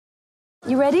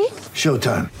You ready?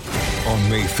 Showtime. On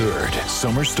May 3rd,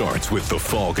 summer starts with The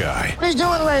Fall Guy. Let's do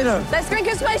it later. Let's drink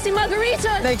a spicy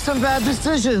margarita. Make some bad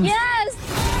decisions.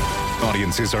 Yes!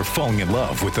 Audiences are falling in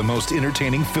love with the most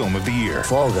entertaining film of the year.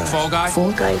 Fall Guy. Fall Guy?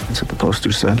 Fall guy. That's what the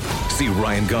poster said. See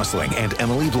Ryan Gosling and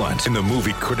Emily Blunt in the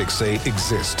movie critics say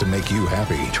exists to make you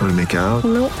happy. Trying to make it out?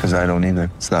 Nope. Because I don't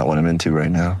either. It's not what I'm into right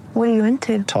now. What are you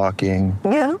into? Talking.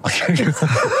 Yeah.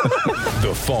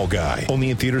 The Fall Guy.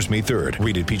 Only in theaters May 3rd.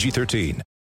 Rated PG-13.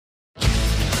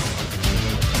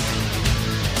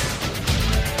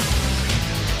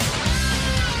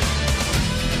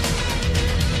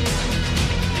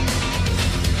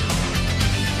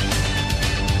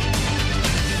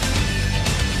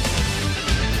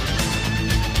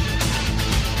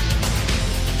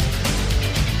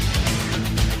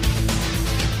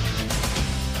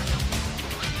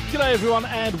 G'day everyone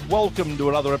and welcome to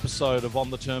another episode of On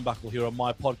the Turnbuckle here on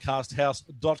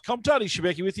mypodcasthouse.com. Tony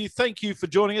Shebeki with you. Thank you for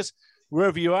joining us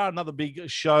wherever you are. Another big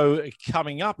show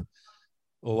coming up.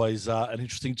 Always an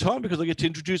interesting time because I get to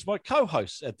introduce my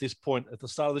co-hosts at this point at the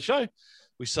start of the show.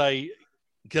 We say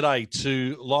g'day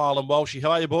to Lyle and Walshy.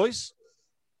 How are you, boys?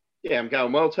 Yeah, I'm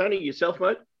going well, Tony. Yourself,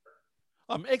 mate?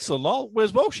 I'm excellent, Lyle.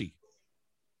 Where's Walshy?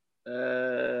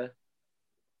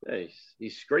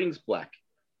 His screen's black.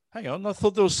 Hang on. I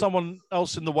thought there was someone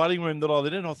else in the waiting room that I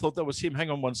let in. I thought that was him. Hang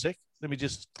on one sec. Let me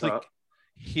just click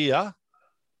here.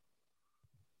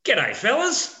 G'day,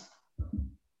 fellas.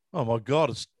 Oh, my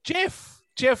God. It's Jeff.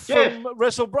 Jeff from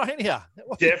WrestleBrania.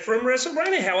 Jeff from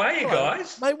WrestleBrania. How are you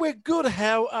guys? Mate, we're good.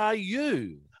 How are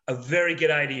you? A very good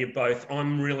day to you both.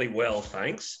 I'm really well,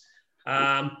 thanks.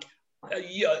 I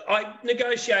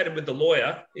negotiated with the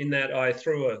lawyer in that I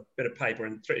threw a bit of paper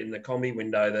in the combi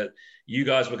window that you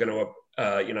guys were going to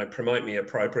promote me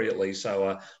appropriately.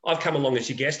 So I've come along as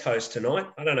your guest host tonight.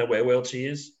 I don't know where Welchie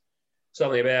is.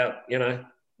 Something about,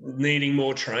 needing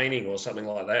more training or something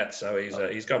like that. So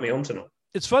he's got me on tonight.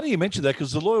 It's funny you mentioned that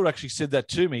because the lawyer actually said that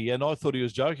to me and I thought he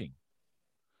was joking.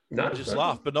 No, I just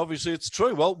laughed, but obviously it's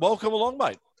true. Well, welcome along,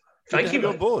 mate. Thank you,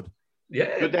 on board.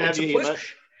 Yeah, Good to have you here, mate.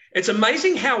 It's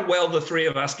amazing how well the three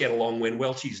of us get along when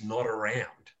Welchie's not around.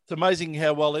 It's amazing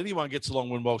how well anyone gets along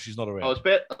when Walshy's not around. I was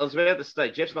about to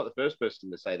say, Jeff's not the first person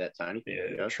to say that, Tony.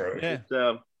 Yeah, true. Yeah.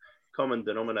 It's common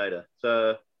denominator.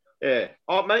 So, yeah.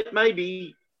 Oh,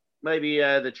 maybe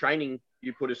the training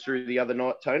you put us through the other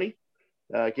night, Tony,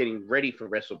 getting ready for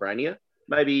WrestleBrania,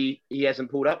 maybe he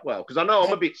hasn't pulled up well. Because I know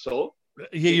I'm a bit sore.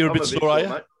 Yeah, you're a bit sore, are you?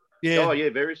 Mate. Yeah. Oh, yeah,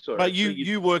 very sore. Mate,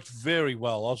 you worked very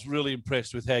well. I was really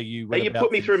impressed with how you went you about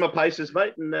put me things. through my paces,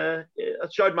 mate, and I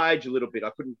showed my age a little bit.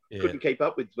 I couldn't keep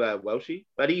up with Welshie,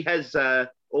 but he has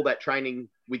all that training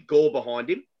with Gore behind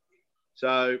him.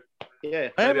 So, yeah.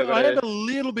 I am a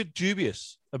little bit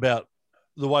dubious about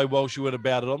the way Walshy went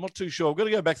about it. I'm not too sure. I've got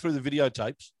to go back through the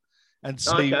videotapes and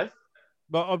see. Okay.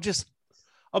 But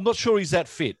I'm not sure he's that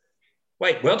fit.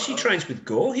 Wait, Welchie trains with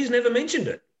Gore? He's never mentioned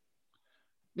it.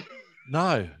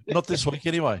 No, not this week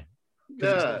anyway.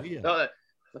 No, I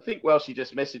think Welshie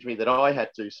just messaged me that I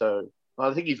had to, so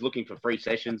I think he's looking for free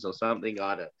sessions or something.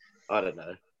 I don't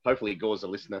know. Hopefully Gore's a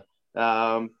listener.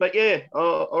 But yeah,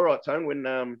 all right, Tone. When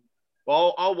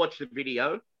I'll watch the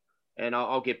video and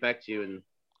I'll get back to you. And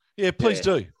yeah, please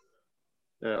do.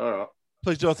 Yeah, all right.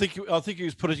 Please do. I think he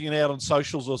was putting it out on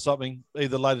socials or something,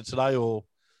 either later today or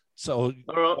so. All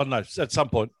right. I don't know, at some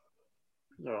point.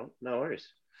 All right, no worries.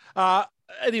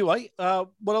 Anyway,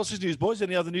 what else is news, boys?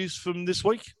 Any other news from this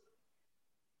week?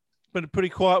 Been a pretty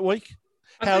quiet week.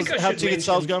 How's ticket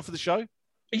sales going for the show?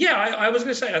 Yeah, I was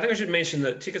going to say, I think I should mention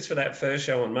that tickets for that first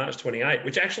show on March 28,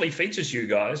 which actually features you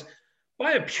guys,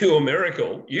 by a pure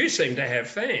miracle, you seem to have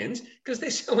fans because they're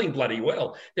selling bloody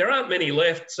well. There aren't many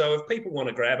left, so if people want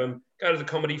to grab them, go to the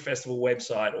Comedy Festival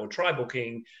website or try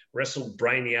booking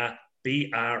WrestleBrania,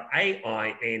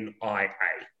 BRAINIA.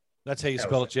 That's how you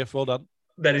spell it, Jeff. Well done.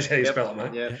 That is how you spell it,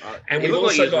 mate. Yeah. And we've we've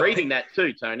also also got reading that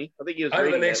too, Tony. I think he was over the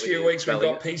reading next that few when weeks, you we've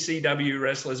were got spelling PCW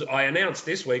wrestlers. I announced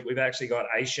this week we've actually got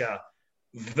Aisha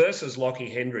versus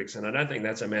Lockie Hendricks, and I don't think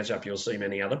that's a matchup you'll see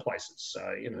many other places. So,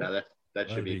 No,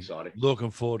 that should be exciting. Looking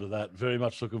forward to that. Very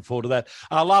much looking forward to that.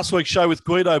 Last week's show with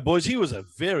Guido, boys, he was a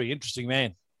very interesting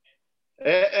man.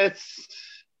 It's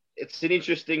an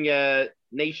interesting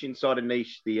niche inside a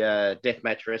niche, the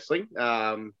deathmatch wrestling.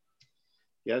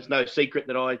 It's no secret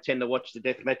that I tend to watch the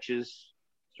death matches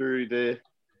through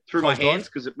my hands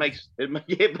because it makes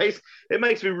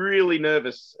me really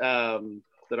nervous that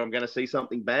I'm going to see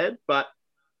something bad. But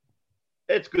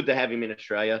it's good to have him in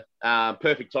Australia.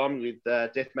 Perfect time with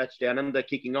Deathmatch Down Under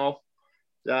kicking off.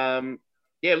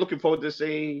 Looking forward to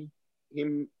seeing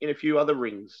him in a few other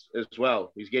rings as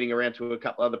well. He's getting around to a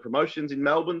couple other promotions in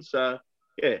Melbourne. So,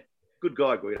 yeah, Good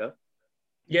guy, Guido.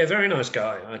 Yeah, very nice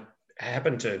guy. I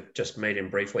happened to just meet him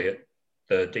briefly at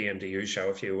the DMDU show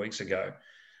a few weeks ago,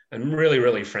 and really,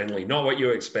 really friendly. Not what you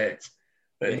expect.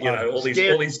 And, all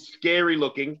these scary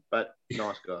looking, but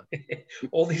nice guy.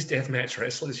 all these deathmatch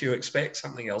wrestlers, you expect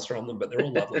something else from them, but they're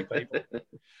all lovely people.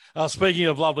 Speaking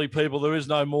of lovely people, there is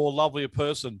no more lovelier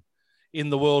person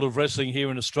in the world of wrestling here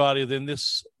in Australia than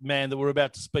this man that we're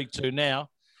about to speak to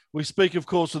now. We speak, of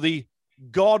course, of the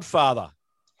Godfather,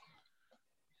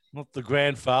 not the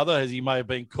grandfather, as he may have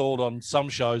been called on some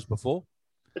shows before,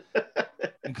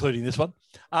 including this one.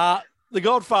 The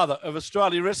Godfather of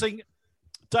Australia wrestling,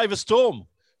 Davis Storm,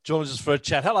 joins us for a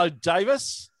chat. Hello,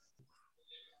 Davis.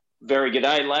 Very good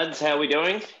day, lads. How are we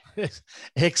doing?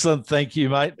 Excellent, thank you,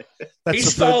 mate. He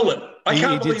stole it. I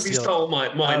can't believe he stole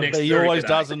my next. He always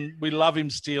does, and we love him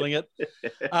stealing it.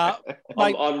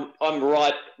 Mate, I'm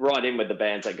right in with the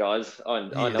banter, guys. I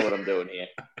know what I'm doing here.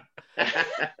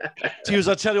 Cheers,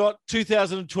 I tell you what,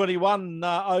 2021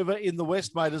 over in the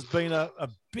West, mate, has been a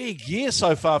big year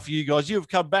so far for you guys. You've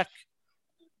come back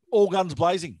all guns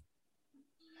blazing.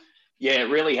 Yeah, it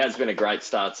really has been a great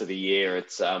start to the year.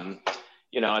 It's,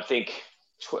 I think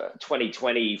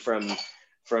 2020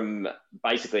 from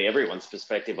basically everyone's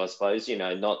perspective, I suppose,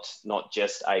 not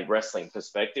just a wrestling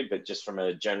perspective, but just from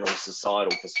a general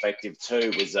societal perspective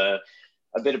too, was a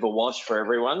bit of a wash for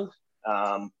everyone.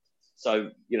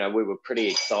 So, we were pretty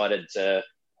excited to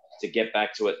get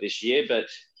back to it this year, but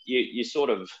you sort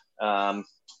of,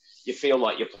 you feel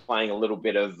like you're playing a little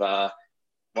bit of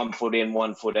 1 foot in,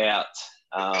 1 foot out.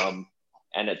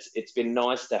 And it's been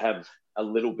nice to have a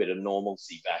little bit of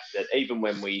normalcy back, that even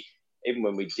when we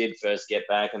did first get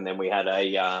back, and then we had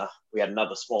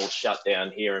another small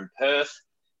shutdown here in Perth,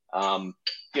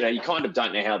 you kind of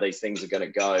don't know how these things are going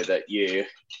to go, that you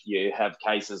have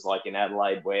cases like in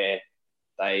Adelaide where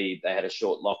they had a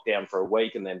short lockdown for a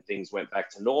week and then things went back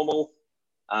to normal.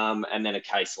 And then a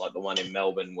case like the one in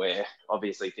Melbourne where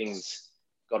obviously things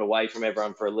got away from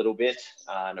everyone for a little bit,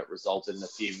 and it resulted in a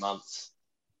few months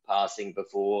passing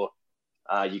before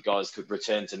you guys could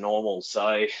return to normal.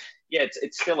 So yeah,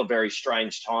 it's still a very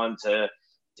strange time to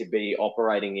be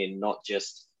operating in, not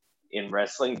just in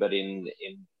wrestling, but in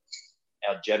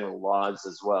our general lives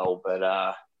as well.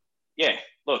 But yeah,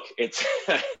 look, it's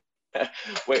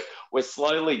we're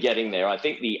slowly getting there. I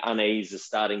think the unease is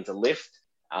starting to lift,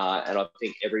 and I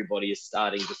think everybody is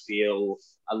starting to feel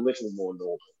a little more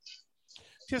normal.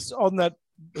 Just on that,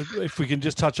 if we can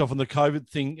just touch off on the COVID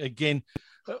thing again,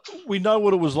 we know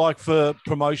what it was like for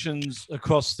promotions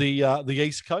across the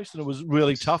East Coast, and it was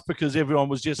really tough because everyone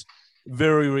was just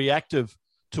very reactive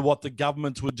to what the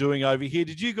governments were doing over here.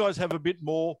 Did you guys have a bit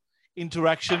more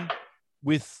interaction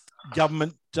with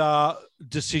government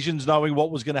decisions, knowing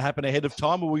what was going to happen ahead of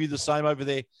time, or were you the same over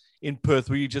there in Perth?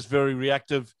 Were you just very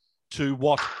reactive to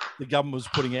what the government was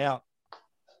putting out?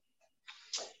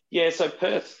 Yeah, so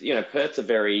Perth, Perth's a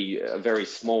very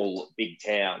small, big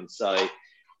town. So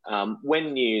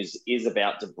when news is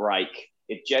about to break,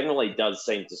 it generally does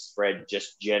seem to spread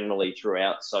just generally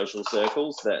throughout social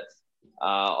circles. That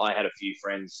I had a few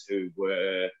friends who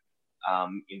were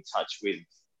in touch with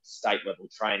state-level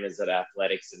trainers at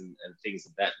athletics and things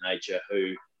of that nature,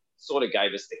 who sort of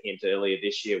gave us the hint earlier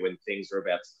this year when things were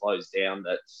about to close down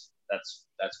that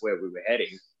that's where we were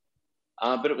heading.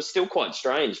 But it was still quite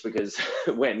strange because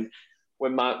when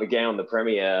Mark McGowan, the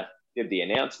Premier, did the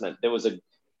announcement, there was a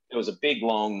big,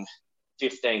 long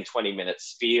 15, 20-minute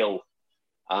spiel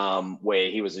where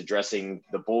he was addressing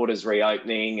the borders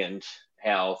reopening and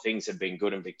how things had been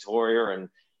good in Victoria, and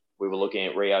we were looking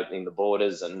at reopening the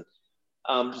borders. And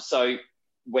so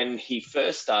when he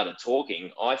first started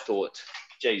talking, I thought,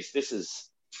 geez, this is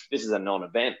a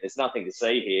non-event. There's nothing to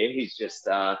see here. He's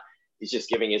just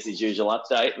giving us his usual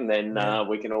update, and then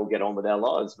we can all get on with our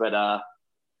lives. But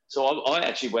so I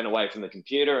actually went away from the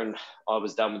computer and I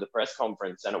was done with the press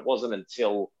conference. And it wasn't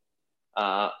until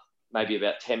maybe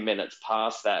about 10 minutes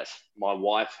past that, my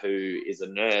wife, who is a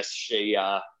nurse, she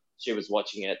was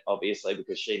watching it, obviously,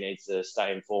 because she needs to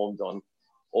stay informed on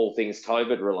all things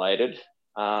COVID related.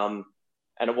 And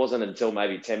it wasn't until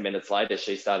maybe 10 minutes later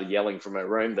she started yelling from her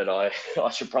room that I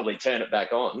should probably turn it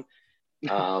back on.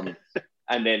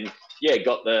 And then, yeah,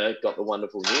 got the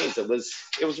wonderful news. It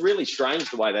was really strange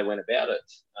the way they went about it.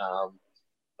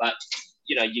 But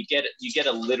you get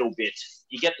a little bit,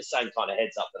 you get the same kind of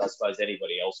heads up that I suppose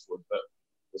anybody else would, but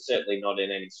we're certainly not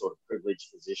in any sort of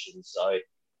privileged position. So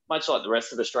much like the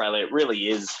rest of Australia, it really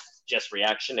is just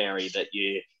reactionary that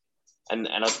and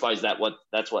I suppose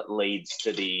that's what leads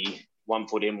to the 1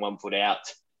 foot in, 1 foot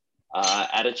out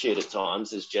attitude at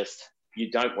times, is just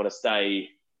you don't want to stay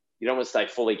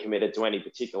fully committed to any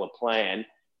particular plan,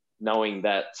 knowing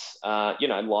that,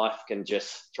 life can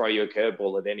just throw you a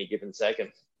curveball at any given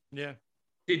second. Yeah.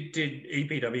 Did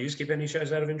EPW skip any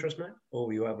shows out of interest, mate? Or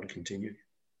were you able to continue?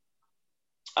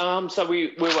 So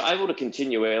we were able to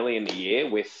continue early in the year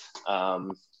with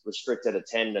restricted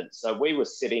attendance. So we were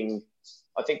sitting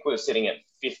at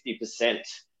 50%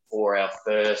 for our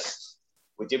first.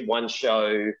 We did one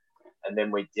show and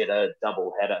then we did a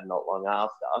double header not long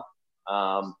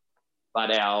after.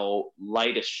 But our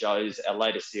latest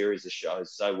series of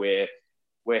shows, so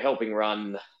we're helping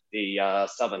run the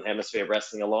Southern Hemisphere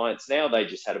Wrestling Alliance now. They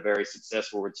just had a very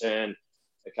successful return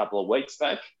a couple of weeks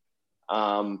back.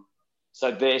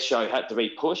 So their show had to be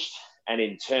pushed, and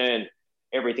in turn,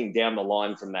 everything down the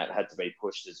line from that had to be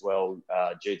pushed as well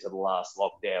due to the last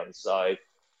lockdown. So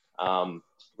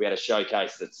we had a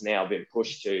showcase that's now been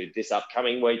pushed to this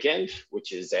upcoming weekend,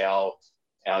 which is our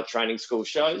training school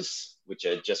shows, which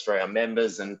are just for our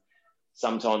members and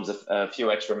sometimes a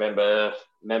few extra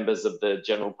members of the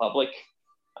general public.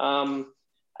 And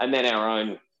then our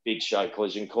own big show,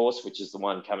 Collision Course, which is the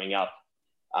one coming up,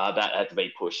 that had to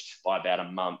be pushed by about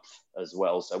a month as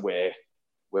well. So we're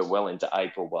well into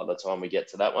April by the time we get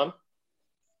to that one.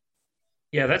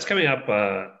 Yeah, that's coming up.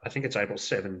 I think it's April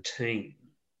 17.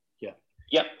 Yeah.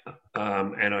 Yep.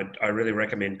 And I really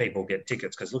recommend people get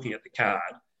tickets because looking at the card,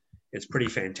 it's pretty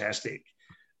fantastic.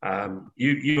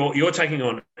 You're taking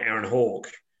on Aaron Hawke,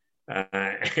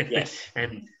 yes.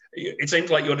 And it seems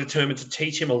like you're determined to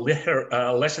teach him a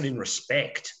lesson in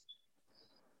respect.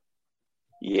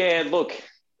 Yeah, look,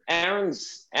 Aaron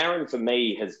for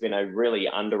me has been a really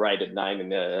underrated name in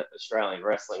the Australian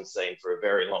wrestling scene for a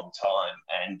very long time,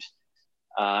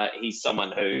 and he's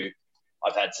someone who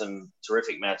I've had some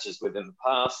terrific matches with in the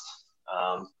past.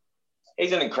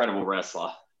 He's an incredible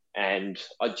wrestler, and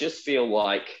I just feel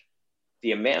like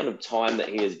the amount of time that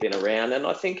he has been around, and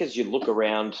I think as you look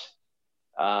around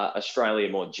Australia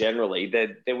more generally,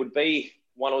 there would be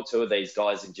one or two of these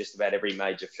guys in just about every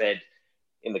major fed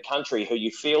in the country who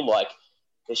you feel like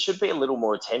there should be a little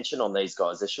more attention on these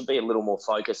guys. There should be a little more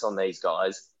focus on these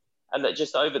guys. And that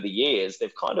just over the years,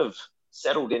 they've kind of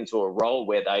settled into a role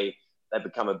where they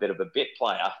become a bit of a bit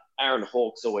player. Aaron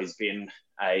Hawke's always been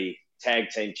a tag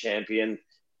team champion.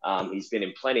 He's been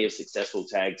in plenty of successful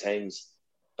tag teams,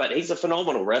 but he's a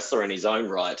phenomenal wrestler in his own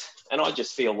right. And I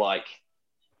just feel like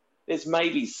there's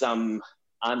maybe some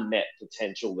unmet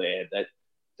potential there,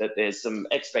 that there's some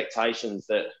expectations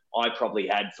that I probably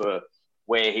had for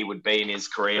where he would be in his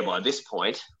career by this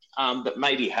point, that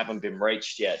maybe haven't been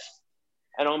reached yet.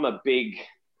 And I'm a big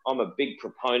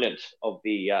proponent of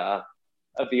the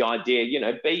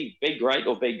idea, be great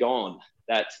or be gone.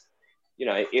 That,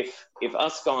 if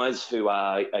us guys who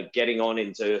are getting on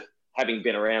into having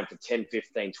been around for 10,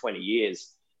 15, 20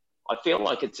 years, I feel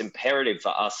like it's imperative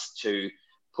for us to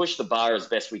push the bar as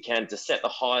best we can to set the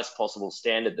highest possible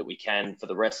standard that we can for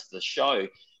the rest of the show.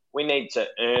 We need to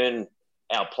earn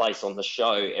our place on the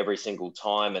show every single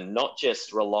time and not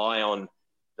just rely on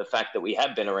the fact that we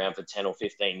have been around for 10 or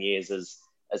 15 years as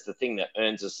the thing that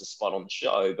earns us a spot on the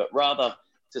show, but rather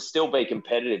to still be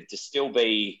competitive, to still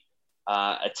be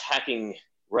attacking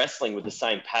wrestling with the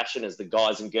same passion as the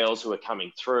guys and girls who are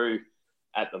coming through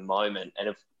at the moment.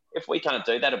 And if we can't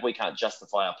do that, if we can't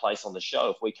justify our place on the show,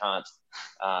 if we can't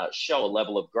show a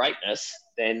level of greatness,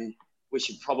 then we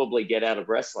should probably get out of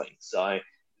wrestling. So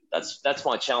that's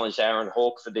my challenge to Aaron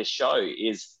Hawke for this show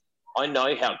is I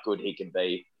know how good he can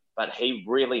be, but he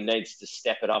really needs to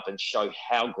step it up and show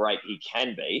how great he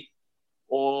can be,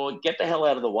 or get the hell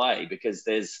out of the way, because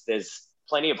there's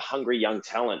plenty of hungry young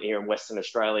talent here in Western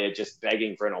Australia just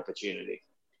begging for an opportunity.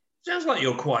 Sounds like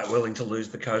you're quite willing to lose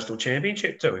the Coastal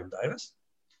Championship to him, Davis.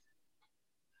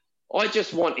 I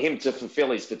just want him to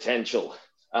fulfill his potential.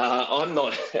 I'm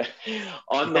not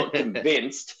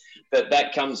convinced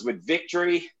that comes with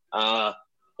victory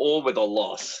or with a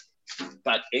loss,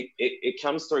 but it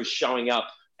comes through showing up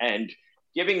and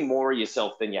giving more of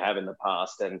yourself than you have in the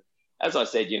past. And as I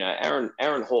said,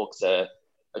 Aaron Hawke's a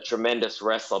tremendous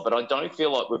wrestler, but I don't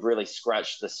feel like we've really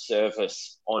scratched the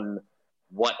surface on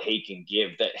what he can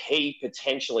give, that he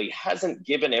potentially hasn't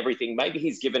given everything. Maybe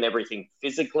he's given everything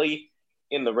physically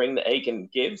in the ring that he can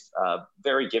give.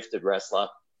 Very gifted wrestler,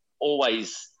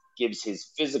 always gives his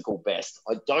physical best.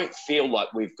 I don't feel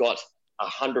like we've got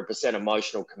 100%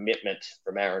 emotional commitment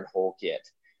from Aaron Hawke yet.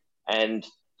 And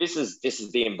this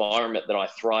is the environment that I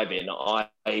thrive in.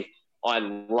 I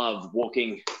love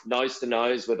walking nose to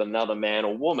nose with another man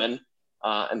or woman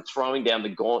and throwing down the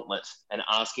gauntlet and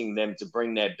asking them to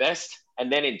bring their best,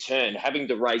 and then in turn having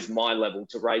to raise my level,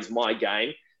 to raise my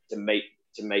game to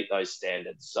meet those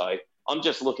standards. So I'm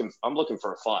looking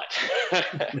for a fight.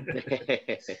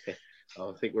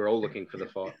 I think we're all looking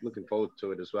forward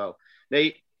to it as well. Now,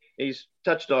 he's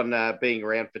touched on being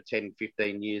around for 10,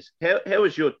 15 years. How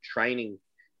has your training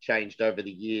changed over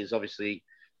the years? Obviously,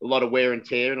 a lot of wear and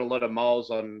tear and a lot of miles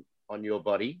on your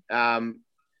body.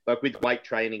 Like with weight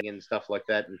training and stuff like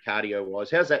that and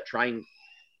cardio-wise, how has that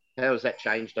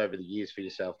changed over the years for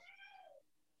yourself?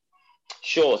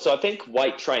 Sure. So I think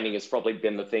weight training has probably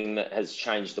been the thing that has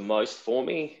changed the most for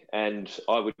me. And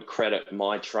I would credit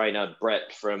my trainer,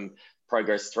 Brett, from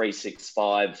Progress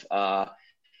 365.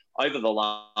 Over the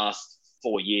last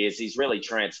 4 years, he's really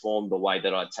transformed the way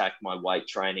that I attack my weight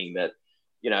training. That,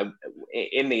 you know,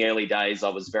 in the early days, I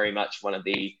was very much one of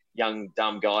the young,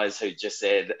 dumb guys who just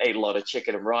said, eat a lot of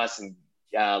chicken and rice and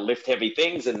lift heavy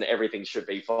things and everything should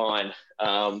be fine.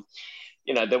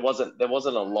 You know, there wasn't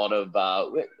a lot of,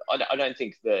 I don't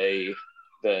think the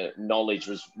knowledge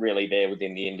was really there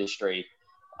within the industry.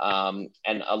 And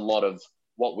a lot of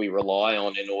what we rely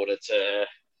on in order to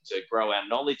grow our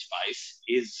knowledge base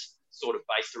is sort of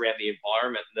based around the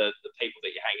environment, the people that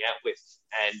you hang out with.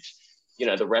 And, you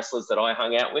know, the wrestlers that I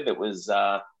hung out with, it was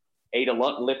eat a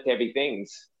lot and lift heavy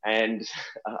things. And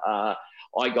my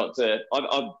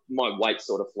weight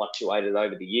sort of fluctuated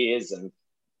over the years. And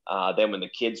then when the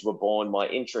kids were born, my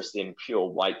interest in pure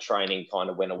weight training kind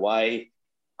of went away.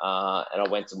 And I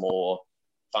went to more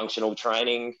functional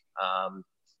training, a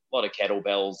lot of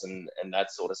kettlebells and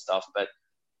that sort of stuff. But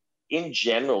in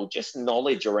general, just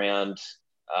knowledge around,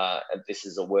 and this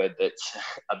is a word that's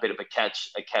a bit of a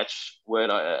catch word,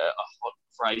 a hot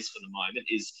phrase for the moment,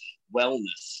 is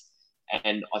wellness.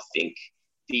 And I think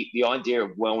the idea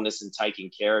of wellness and taking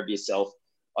care of yourself,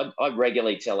 I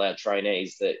regularly tell our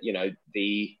trainees that, you know,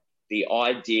 the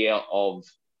idea of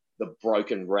the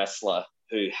broken wrestler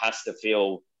who has to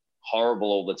feel horrible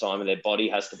all the time and their body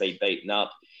has to be beaten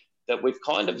up, that we've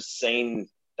kind of seen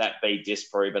that be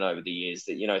disproven over the years.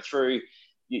 That, you know, through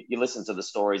you listen to the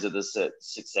stories of the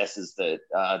successes that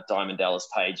Diamond Dallas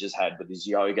Page has had with his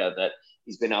yoga, that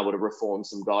he's been able to reform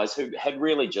some guys who had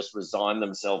really just resigned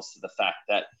themselves to the fact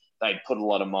that they'd put a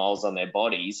lot of miles on their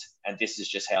bodies and this is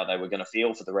just how they were going to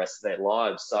feel for the rest of their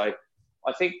lives. So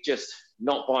I think just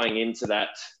not buying into that,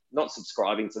 not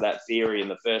subscribing to that theory in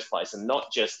the first place, and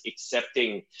not just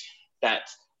accepting that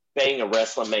being a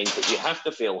wrestler means that you have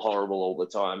to feel horrible all the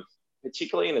time,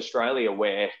 particularly in Australia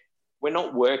where we're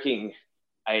not working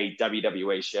a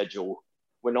WWE schedule.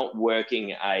 We're not working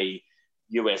a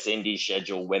US indie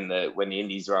schedule when the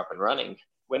indies are up and running.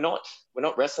 We're not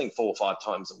wrestling 4 or 5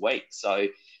 times a week. So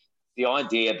the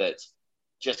idea that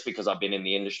just because I've been in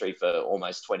the industry for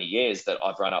almost 20 years, that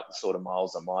I've run up the sort of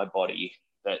miles on my body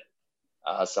that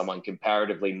someone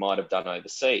comparatively might have done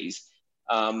overseas,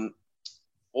 the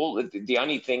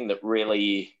only thing that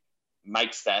really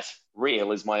makes that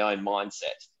real is my own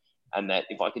mindset. And that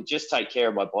if I can just take care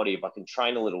of my body, if I can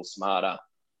train a little smarter,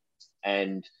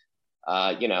 and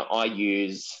you know, I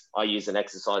use an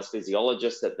exercise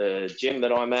physiologist at the gym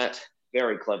that I'm at,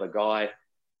 very clever guy,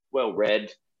 well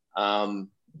read.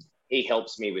 He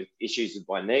helps me with issues with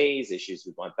my knees, issues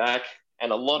with my back,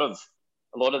 and a lot of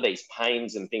these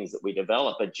pains and things that we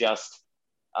develop are just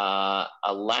a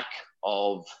lack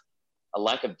of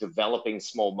developing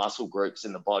small muscle groups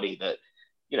in the body that,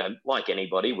 you know, like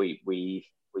anybody, we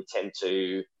tend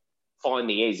to find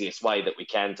the easiest way that we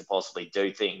can to possibly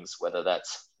do things, whether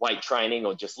that's weight training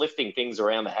or just lifting things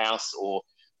around the house or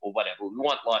whatever. We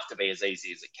want life to be as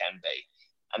easy as it can be.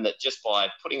 And that just by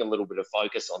putting a little bit of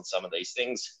focus on some of these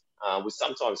things, we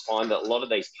sometimes find that a lot of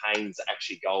these pains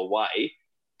actually go away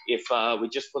if we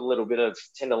just put a little bit of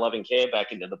tender loving care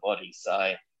back into the body.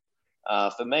 So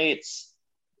for me,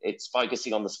 it's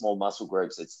focusing on the small muscle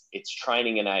groups. It's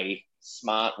training in a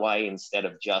smart way instead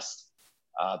of just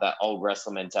that old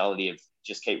wrestler mentality of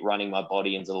just keep running my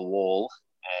body into the wall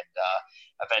and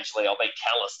eventually I'll be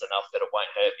calloused enough that it won't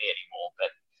hurt me anymore. But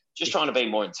just trying to be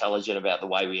more intelligent about the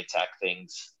way we attack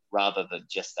things rather than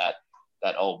just that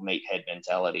old meathead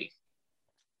mentality.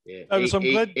 Yeah.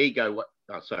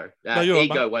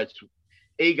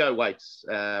 Ego weights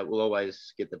will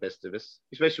always get the best of us,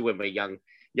 especially when we're young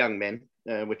men.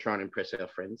 We're trying to impress our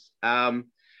friends.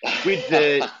 With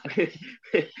the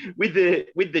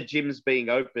gyms being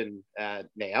open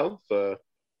now for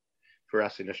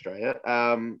us in Australia,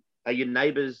 are your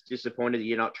neighbours disappointed that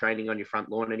you're not training on your front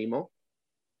lawn anymore?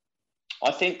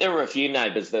 I think there were a few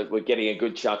neighbours that were getting a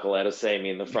good chuckle out of seeing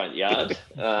me in the front yard.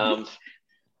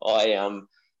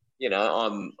 You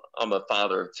know, I'm a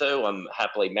father of 2. I'm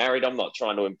happily married. I'm not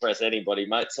trying to impress anybody,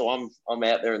 mate. So I'm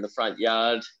out there in the front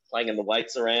yard, slinging the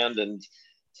weights around and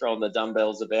throwing the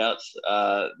dumbbells about.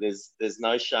 There's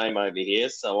no shame over here.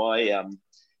 So I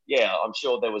yeah, I'm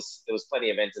sure there was plenty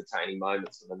of entertaining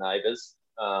moments for the neighbours.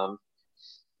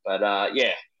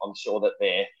 Yeah, I'm sure that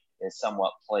they're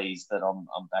somewhat pleased that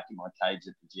I'm back in my cage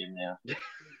at the gym now.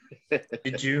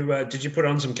 Did you put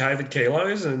on some COVID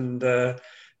kilos and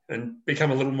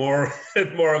become a little more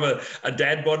of a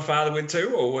dad bod father with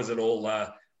too, or was it all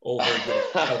very good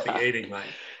healthy eating, mate?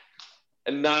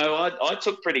 No, I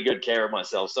took pretty good care of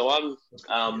myself. So I'm,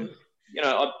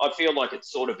 I feel like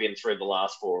it's sort of been through the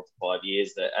last 4 or 5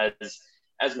 years that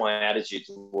as my attitude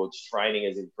towards training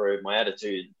has improved, my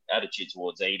attitude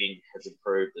towards eating has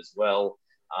improved as well.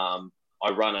 I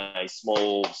run a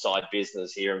small side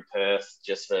business here in Perth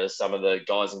just for some of the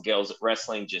guys and girls at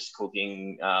wrestling, just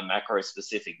cooking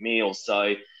macro-specific meals.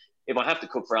 So if I have to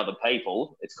cook for other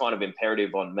people, it's kind of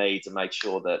imperative on me to make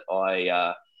sure that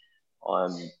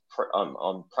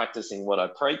I'm practicing what I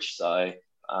preach. So,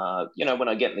 when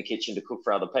I get in the kitchen to cook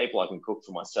for other people, I can cook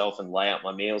for myself and lay out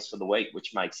my meals for the week,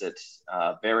 which makes it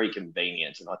very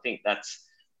convenient. And I think that's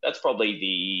probably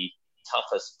the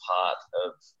toughest part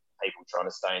of people trying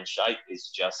to stay in shape,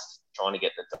 is just trying to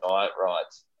get the diet right.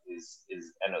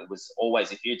 And it was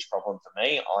always a huge problem for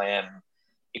me. I am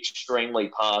extremely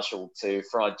partial to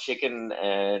fried chicken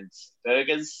and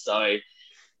burgers. So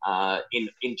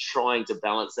in trying to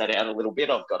balance that out a little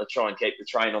bit, I've got to try and keep the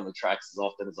train on the tracks as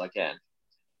often as I can.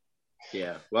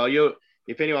 Yeah. Well,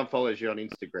 if anyone follows you on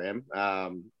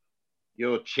Instagram,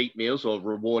 your cheat meals or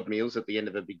reward meals at the end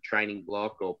of a big training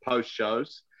block or post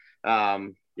shows,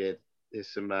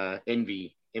 there's some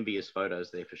envious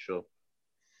photos there for sure.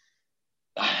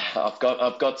 I've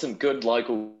got some good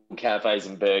local cafes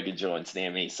and burger joints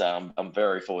near me, so I'm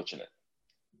very fortunate.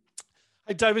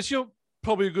 Hey, Davis, you're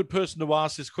probably a good person to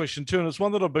ask this question too, and it's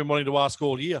one that I've been wanting to ask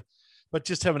all year, but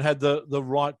just haven't had the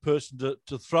right person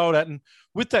to throw it at. And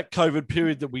with that COVID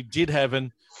period that we did have,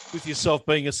 and with yourself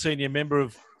being a senior member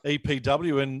of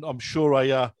EPW, and I'm sure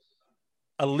a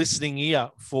listening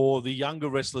ear for the younger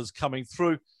wrestlers coming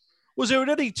through, was there at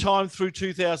any time through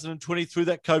 2020, through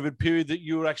that COVID period, that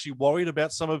you were actually worried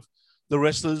about some of the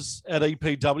wrestlers at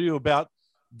EPW, about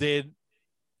their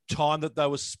time that they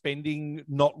were spending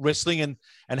not wrestling,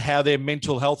 and how their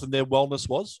mental health and their wellness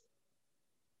was?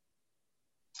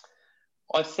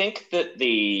 I think that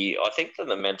the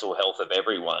mental health of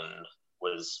everyone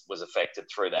was affected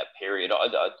through that period.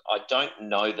 I don't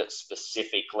know that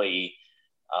specifically,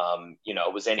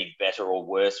 it was any better or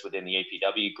worse within the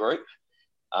EPW group.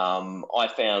 I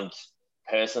found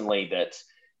personally that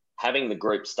having the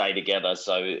group stay together,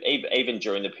 so even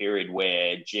during the period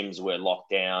where gyms were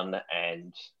locked down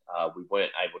and we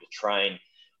weren't able to train,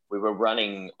 we were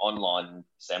running online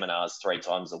seminars 3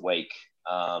 times a week.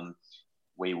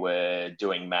 We were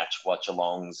doing match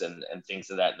watch-alongs and things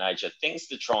of that nature, things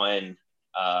to try and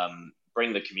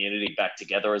bring the community back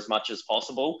together as much as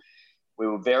possible. We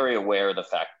were very aware of the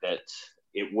fact that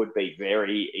it would be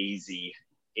very easy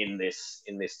in this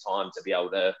time to be able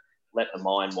to let the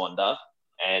mind wander,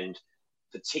 and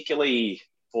particularly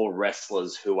for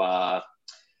wrestlers who are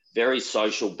very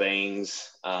social beings.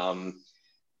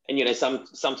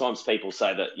 Sometimes people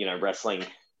say that,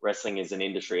 wrestling is an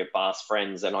industry of fast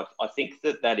friends. And I think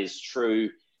that is true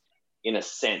in a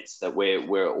sense, that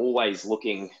we're always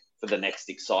looking for the next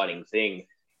exciting thing.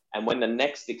 And when the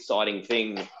next exciting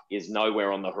thing is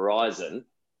nowhere on the horizon,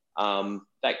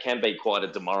 that can be quite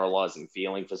a demoralizing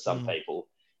feeling for some people.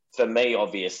 For me,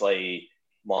 obviously,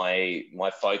 my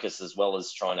focus, as well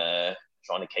as trying to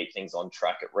keep things on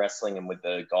track at wrestling and with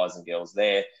the guys and girls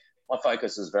there, my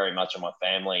focus is very much on my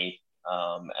family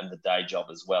and the day job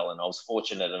as well. And I was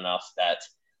fortunate enough that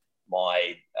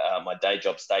my day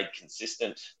job stayed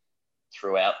consistent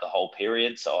throughout the whole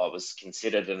period. So I was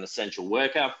considered an essential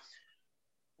worker,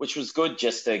 which was good,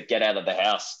 just to get out of the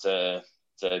house, to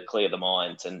clear the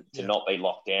mind, and to not be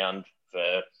locked down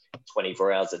for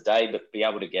 24 hours a day, but be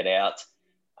able to get out.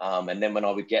 And then when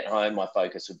I would get home, my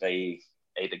focus would be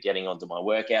either getting onto my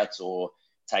workouts or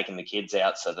taking the kids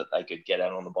out so that they could get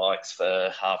out on the bikes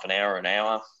for half an hour, an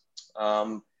hour.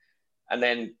 And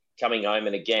then coming home,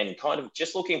 and again, kind of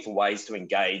just looking for ways to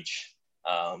engage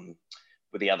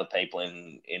with the other people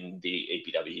in the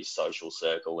EPW social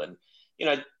circle. And,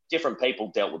 different people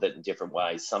dealt with it in different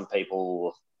ways. Some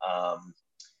people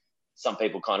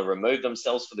kind of removed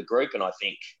themselves for the group, and I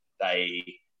think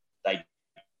they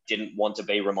didn't want to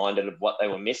be reminded of what they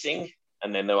were missing.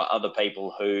 And then there were other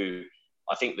people who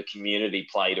I think the community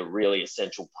played a really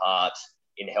essential part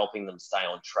in helping them stay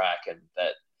on track, and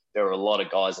that there were a lot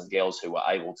of guys and girls who were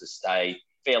able to stay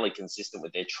fairly consistent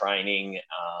with their training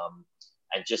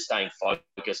and just staying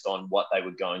focused on what they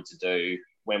were going to do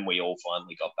when we all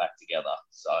finally got back together.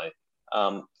 So,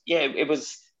 it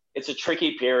it's a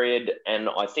tricky period, and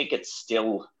I think it's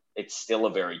still a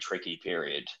very tricky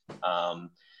period. I've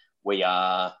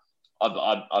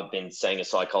been seeing a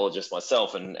psychologist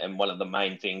myself, and one of the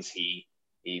main things he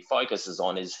focuses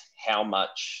on is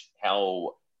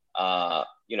how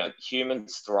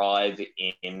humans thrive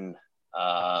in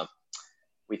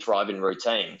we thrive in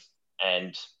routine,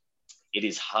 and it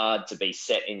is hard to be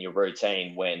set in your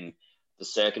routine when the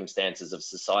circumstances of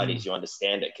society, as you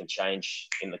understand it, can change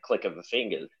in the click of a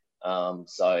finger.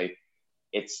 So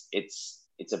it's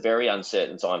a very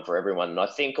uncertain time for everyone. And I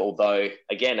think, although,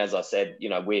 again, as I said,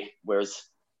 we're as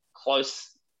close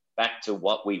back to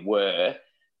what we were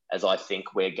as I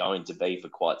think we're going to be for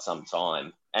quite some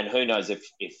time. And who knows if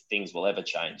things will ever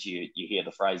change. You hear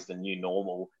the phrase, the new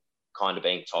normal, kind of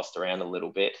being tossed around a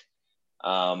little bit.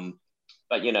 But,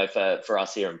 for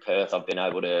us here in Perth, I've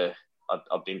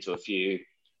been to a few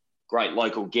great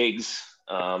local gigs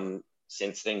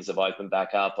since things have opened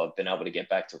back up. I've been able to get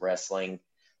back to wrestling.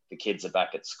 The kids are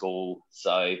back at school.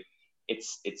 So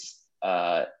it's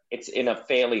in a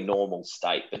fairly normal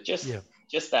state, but just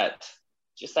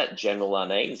that general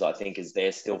unease, I think, is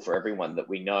there still for everyone, that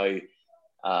we know,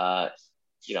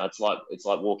 it's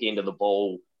like walking into the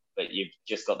ball, but you've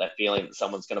just got that feeling that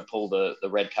someone's going to pull the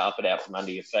red carpet out from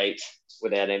under your feet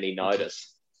without any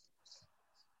notice.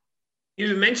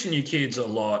 You mention your kids a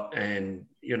lot, and,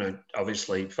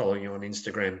 obviously following you on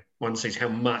Instagram, one sees how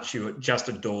much you just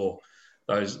adore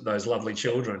those lovely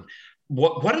children.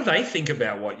 What do they think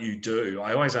about what you do?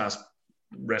 I always ask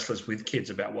wrestlers with kids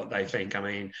about what they think. I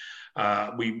mean,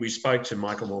 we spoke to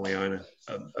Michael Morleone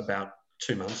about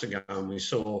 2 months ago, and we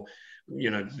saw,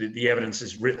 the evidence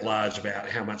is writ large about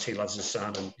how much he loves his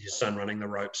son, and his son running the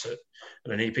ropes at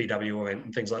an EPW event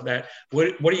and things like that.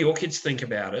 What do your kids think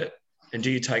about it, and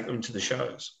do you take them to the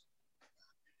shows?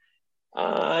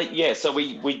 So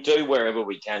we do wherever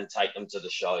we can take them to the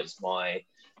shows. My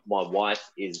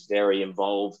wife is very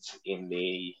involved in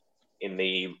the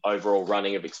overall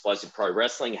running of Explosive Pro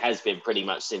Wrestling, has been pretty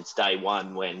much since day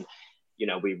one, when,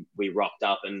 we rocked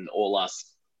up and all us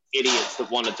idiots that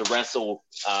wanted to wrestle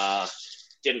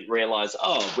didn't realize,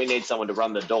 we need someone to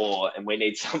run the door, and we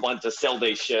need someone to sell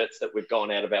these shirts that we've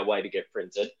gone out of our way to get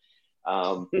printed.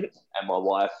 And my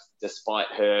wife, despite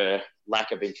her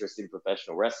lack of interest in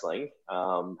professional wrestling,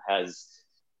 has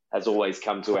always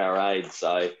come to our aid.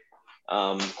 So,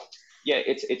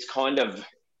 it's kind of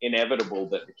inevitable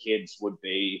that the kids would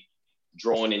be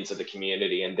drawn into the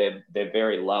community, and they're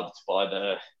very loved by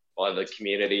the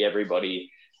community.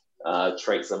 Everybody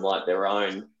treats them like their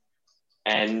own.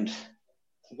 And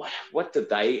what do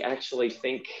they actually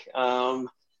think?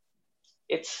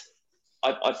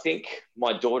 I think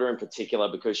my daughter in particular,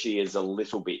 because she is a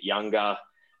little bit younger,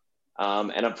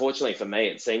 and unfortunately for me,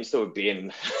 it seems to have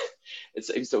been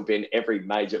every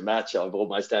major match I've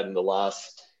almost had in the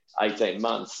last 18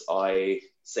 months. I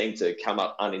seem to come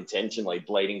up unintentionally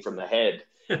bleeding from the head.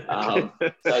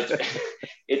 So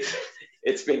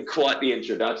it's been quite the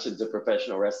introduction to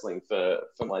professional wrestling for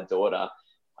my daughter.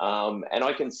 And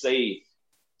I can see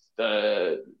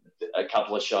a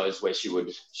couple of shows where she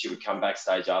would come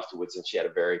backstage afterwards, and she had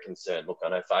a very concerned look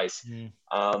on her face.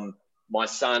 My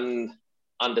son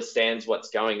understands what's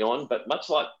going on, but much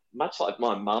like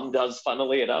my mum does,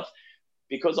 funnily enough,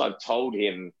 because I've told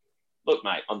him, look,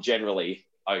 mate, I'm generally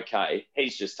okay,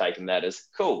 he's just taken that as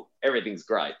cool, everything's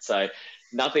great. So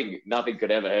nothing could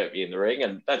ever hurt me in the ring,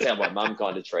 and that's how my mum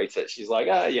kind of treats it. She's like,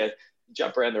 yeah,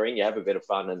 jump around the ring, you have a bit of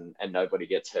fun, and nobody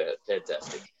gets hurt.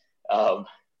 Fantastic.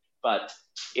 But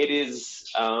it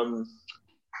is,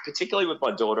 particularly with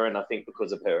my daughter, and I think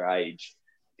because of her age,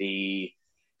 the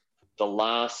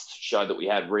last show that we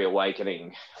had,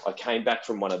 Reawakening, I came back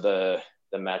from one of the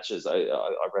matches. I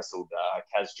wrestled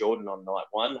Kaz Jordan on night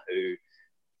one, who,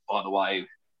 by the way,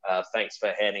 thanks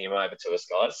for handing him over to us,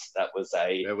 guys. That was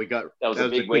a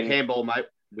big win. Handball, mate.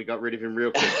 We got rid of him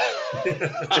real quick.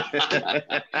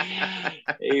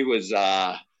 He was,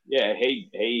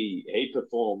 he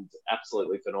performed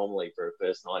absolutely phenomenally for a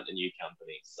first night in a new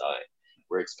company. So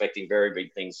we're expecting very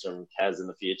big things from Kaz in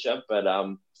the future.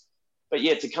 But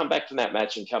yeah, to come back from that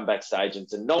match and come backstage and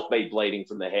to not be bleeding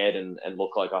from the head and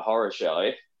look like a horror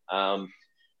show,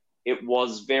 it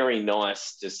was very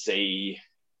nice to see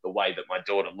the way that my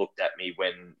daughter looked at me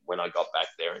when I got back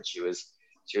there, and she was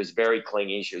very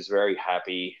clingy. She was very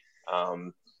happy.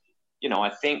 I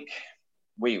think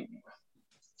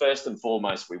first and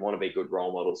foremost, we want to be good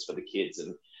role models for the kids,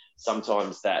 and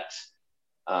sometimes that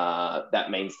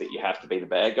means that you have to be the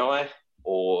bad guy,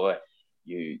 or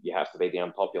you have to be the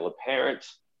unpopular parent.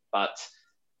 But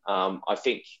I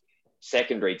think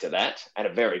secondary to that, and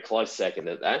a very close second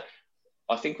to that,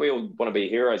 I think we all want to be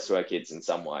heroes to our kids in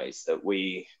some ways, that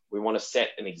we want to set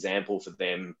an example for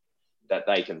them that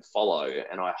they can follow.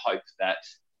 And I hope that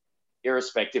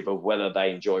irrespective of whether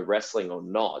they enjoy wrestling or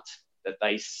not, that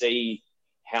they see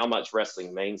how much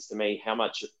wrestling means to me, how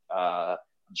much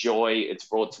joy it's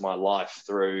brought to my life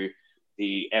through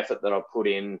the effort that I put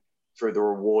in, through the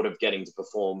reward of getting to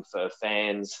perform for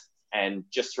fans, and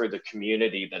just through the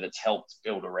community that it's helped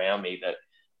build around me. That,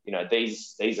 you know,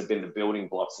 these have been the building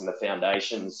blocks and the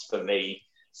foundations for me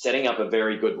setting up a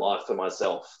very good life for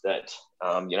myself. That,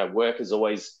 you know, work has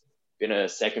always been a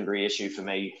secondary issue for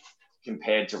me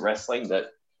compared to wrestling. That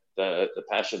the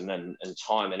passion and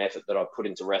time and effort that I put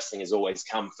into wrestling has always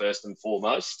come first and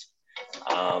foremost.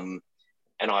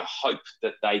 And I hope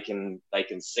that they can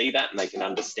see that and they can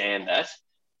understand that,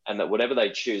 and that whatever they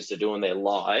choose to do in their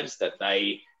lives, that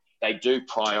they do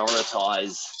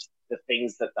prioritize the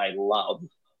things that they love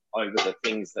over the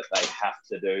things that they have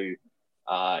to do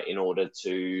in order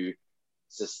to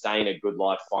sustain a good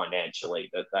life financially,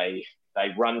 that they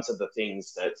run to the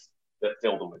things that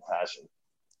fill them with passion.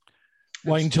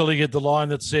 Wait until you get the line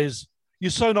that says, "You're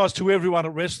so nice to everyone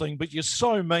at wrestling, but you're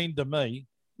so mean to me."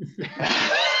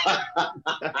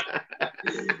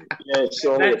 Yeah,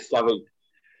 surely it's lovely.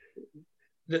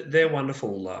 They're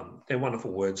wonderful. They're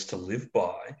wonderful words to live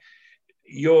by.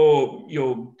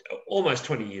 You're almost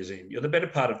 20 years in. You're the better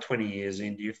part of 20 years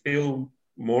in. Do you feel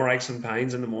more aches and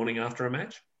pains in the morning after a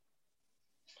match?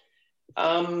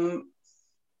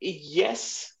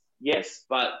 Yes,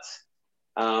 but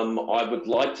I would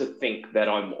like to think that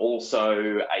I'm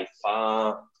also a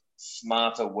far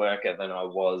smarter worker than I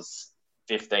was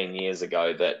 15 years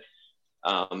ago. That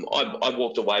I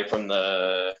walked away from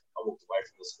the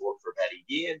sport for about a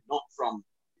year, not from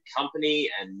the company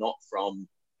and not from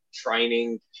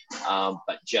training,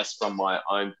 but just from my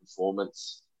own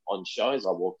performance on shows.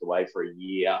 I walked away for a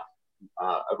year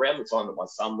around the time that my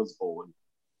son was born,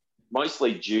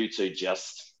 mostly due to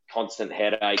just constant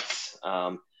headaches.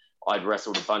 I'd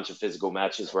wrestled a bunch of physical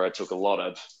matches where I took a lot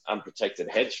of unprotected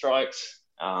head strikes,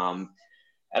 and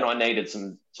I needed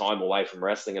some time away from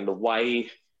wrestling. And the way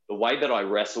that I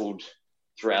wrestled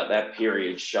throughout that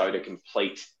period showed a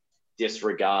complete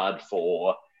disregard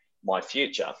for my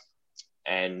future.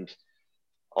 And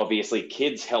obviously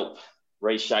kids help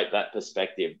reshape that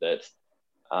perspective. That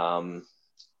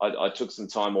I took some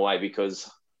time away because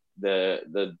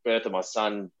the birth of my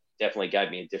son definitely gave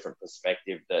me a different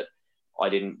perspective, that I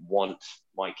didn't want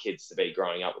my kids to be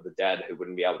growing up with a dad who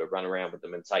wouldn't be able to run around with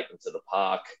them and take them to the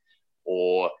park,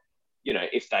 or, you know,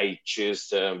 if they choose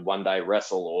to one day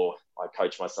wrestle, or I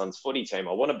coach my son's footy team,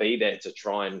 I want to be there to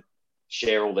try and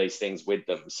share all these things with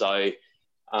them. So,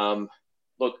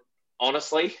 look,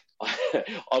 honestly,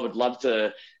 I would love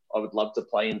to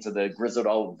play into the grizzled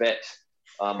old vet.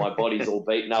 My body's all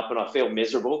beaten up and I feel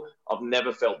miserable. I've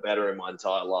never felt better in my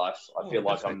entire life. I feel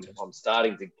like I'm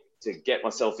starting to get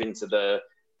myself into the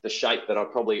shape that I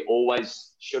probably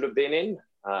always should have been in.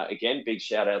 Again, big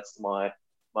shout outs to my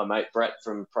mate Brett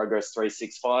from Progress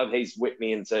 365. He's whipped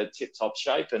me into tip-top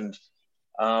shape, and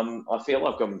I feel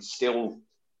like I'm still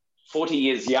 40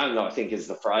 years young, I think is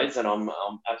the phrase, and I'm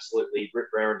absolutely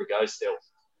rip-raring to go still.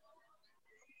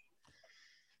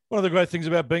 One of the great things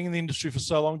about being in the industry for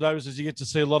so long, Davis, is you get to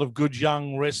see a lot of good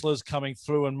young wrestlers coming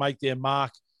through and make their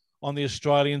mark on the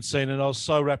Australian scene. And I was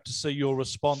so rapt to see your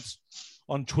response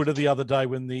on Twitter the other day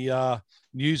when the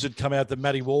news had come out that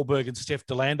Matty Wahlberg and Steph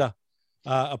DeLander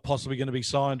are possibly going to be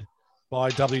signed by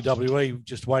WWE.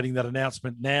 Just waiting that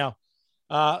announcement now.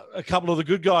 A couple of the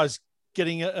good guys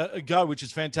getting a go, which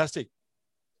is fantastic.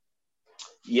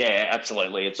 Yeah,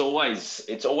 absolutely. It's always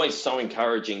so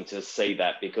encouraging to see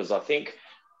that, because I think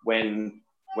when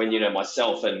you know,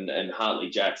 myself and Hartley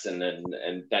Jackson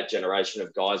and that generation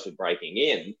of guys were breaking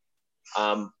in,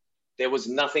 there was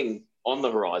nothing on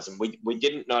the horizon. We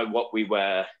didn't know what we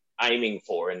were aiming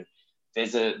for, and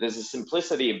there's a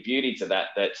simplicity and beauty to that,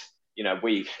 you know,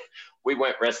 we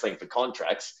weren't wrestling for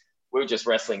contracts. We were just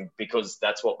wrestling because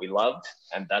that's what we loved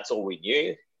and that's all we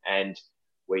knew. And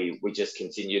we just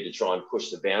continue to try and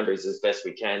push the boundaries as best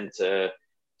we can to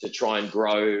try and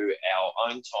grow our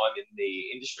own time in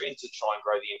the industry and to try and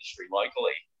grow the industry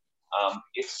locally.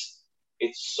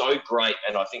 It's so great,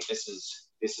 and I think this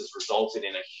has resulted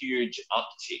in a huge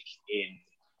uptick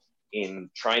in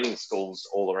training schools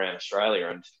all around Australia.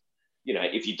 And you know,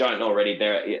 if you don't know already,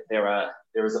 there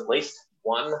is at least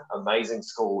one amazing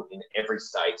school in every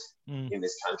state in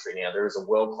this country now. There is a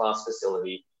world-class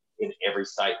facility in every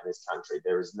state in this country.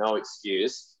 There is no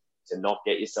excuse to not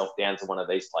get yourself down to one of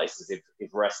these places if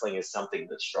wrestling is something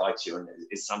that strikes you and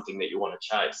is something that you want to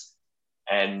chase.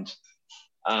 And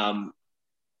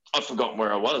I've forgotten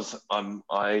where I was.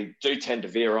 I do tend to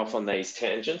veer off on these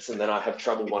tangents, and then I have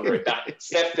trouble wandering back.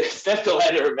 Steph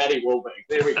Delaney and Matty Wahlberg.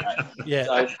 There we go.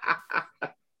 Yeah.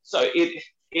 So it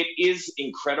is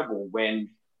incredible when,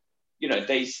 you know,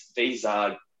 these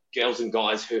are girls and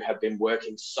guys who have been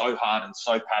working so hard and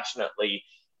so passionately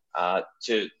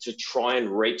to try and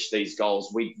reach these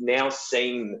goals. We've now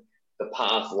seen the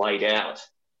path laid out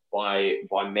by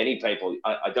many people.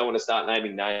 I don't want to start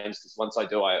naming names because once I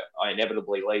do, I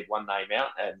inevitably leave one name out,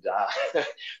 and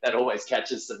that always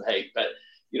catches some heat. But,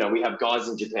 you know, we have guys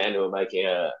in Japan who are making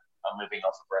a living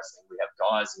off of wrestling. We have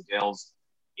guys and girls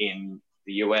in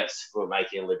the US who are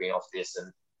making a living off this.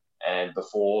 And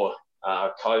before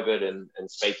COVID and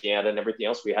speaking out and everything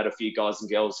else, we had a few guys and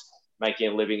girls making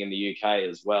a living in the UK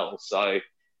as well. So,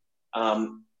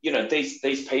 you know,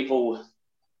 these people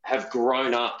have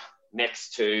grown up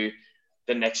next to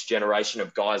the next generation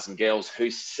of guys and girls who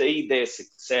see their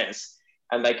success,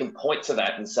 and they can point to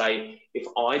that and say, if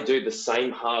I do the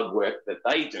same hard work that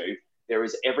they do, there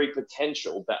is every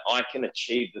potential that I can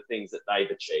achieve the things that they've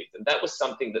achieved. And that was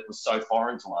something that was so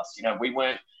foreign to us. You know, we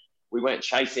weren't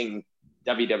chasing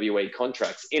WWE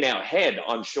contracts. In our head,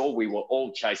 I'm sure we were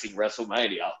all chasing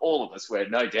WrestleMania. All of us were,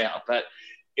 no doubt. But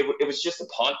it was just a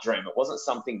pipe dream. It wasn't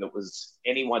something that was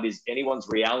anyone's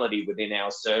reality within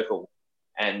our circle.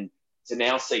 And to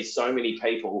now see so many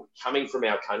people coming from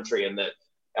our country, and that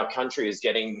our country is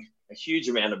getting a huge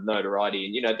amount of notoriety.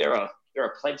 And, you know, there are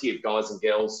plenty of guys and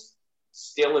girls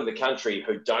still in the country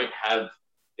who don't have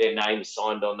their names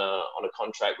signed on a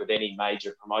contract with any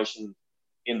major promotion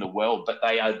in the world, but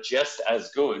they are just as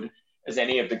good as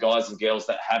any of the guys and girls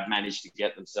that have managed to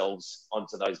get themselves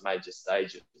onto those major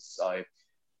stages. So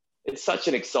it's such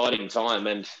an exciting time.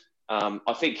 And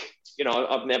I think, you know,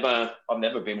 I've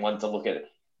never been one to look at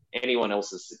anyone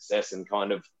else's success and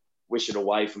kind of wish it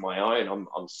away for my own.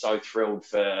 I'm so thrilled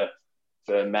for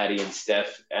Maddie and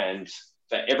Steph, and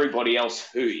for everybody else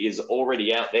who is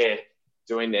already out there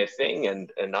doing their thing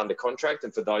and under contract,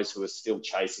 and for those who are still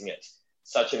chasing it.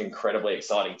 Such an incredibly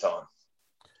exciting time.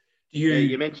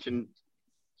 You mentioned,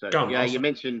 you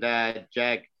mentioned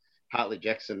Jag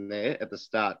Hartley-Jackson there at the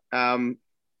start.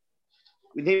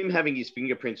 With him having his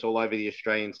fingerprints all over the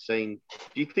Australian scene,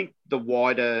 do you think the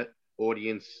wider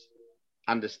audience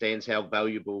understands how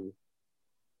valuable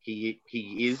he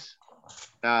is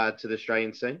to the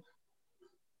Australian scene?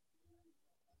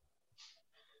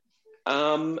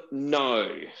 No.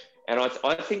 And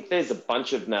I think there's a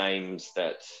bunch of names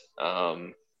that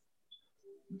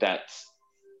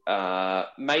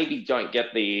maybe don't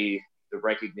get the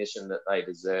recognition that they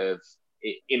deserve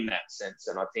in that sense.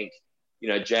 And I think, you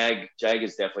know, Jag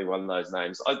is definitely one of those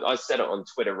names. I said it on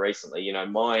Twitter recently. You know,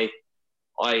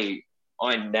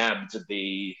 I nabbed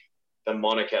the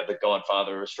moniker, the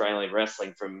Godfather of Australian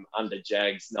wrestling, from under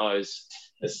Jag's nose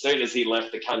as soon as he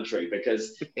left the country,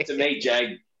 because to me,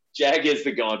 Jag is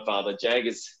the Godfather. Jag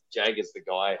is the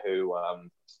guy who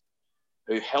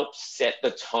helped set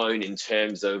the tone in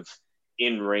terms of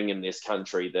in-ring in this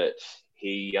country. That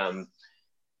he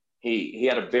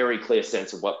had a very clear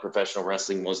sense of what professional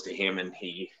wrestling was to him, and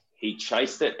he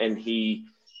chased it, and he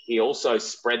also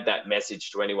spread that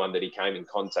message to anyone that he came in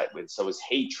contact with. So as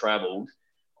he traveled,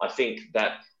 I think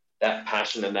that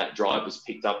passion and that drive was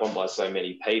picked up on by so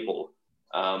many people.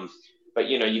 But,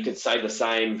 you know, you could say the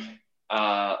same,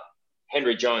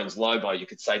 Henry Jones, Lobo, you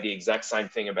could say the exact same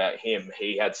thing about him.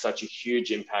 He had such a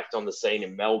huge impact on the scene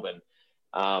in Melbourne.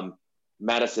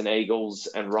 Madison Eagles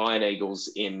and Ryan Eagles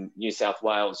in New South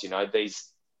Wales, you know,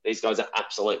 these guys are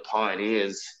absolute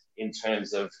pioneers in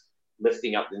terms of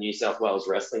lifting up the New South Wales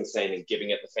wrestling scene and giving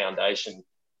it the foundation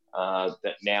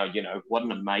that now, you know, what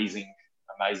an amazing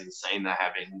scene they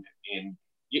have in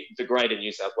the greater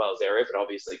New South Wales area. But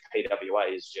obviously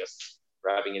PWA is just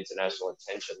grabbing international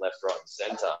attention left, right and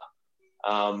centre.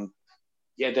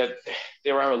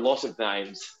 There are a lot of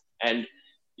names. And,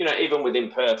 you know, even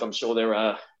within Perth, I'm sure there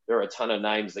are a ton of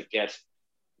names that get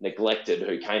neglected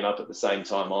who came up at the same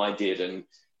time I did. And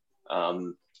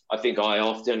I think I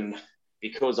often,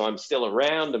 because I'm still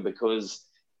around and because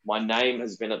my name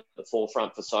has been at the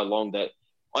forefront for so long, that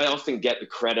I often get the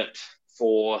credit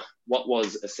for what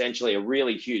was essentially a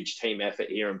really huge team effort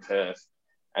here in Perth.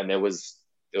 And there was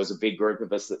a big group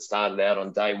of us that started out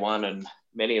on day one, and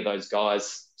many of those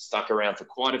guys stuck around for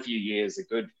quite a few years, a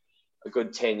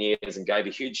good 10 years, and gave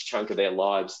a huge chunk of their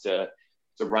lives to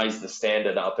raise the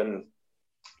standard up. And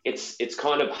it's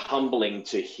kind of humbling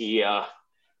to hear.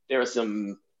 There are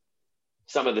some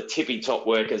of the tippy top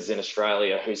workers in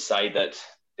Australia who say that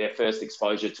their first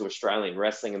exposure to Australian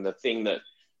wrestling and the thing that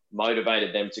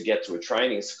motivated them to get to a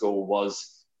training school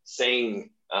was seeing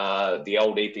the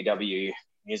old EPW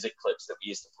music clips that we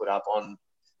used to put up on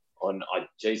I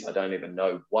don't even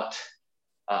know what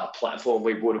platform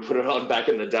we would have put it on back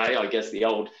in the day. I guess the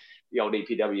old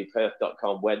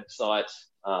EPWperth.com website.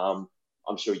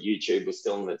 I'm sure YouTube was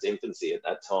still in its infancy at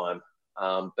that time.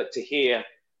 But to hear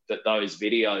that those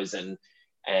videos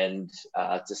and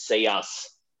to see us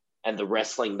and the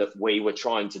wrestling that we were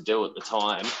trying to do at the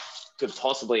time could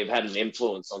possibly have had an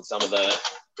influence on some of the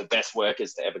best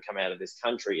workers to ever come out of this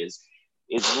country is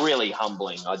really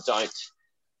humbling.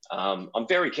 I'm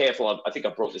very careful. I think I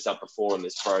brought this up before in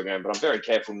this program, but I'm very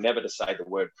careful never to say the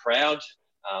word proud,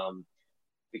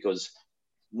 because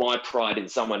my pride in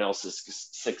someone else's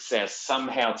success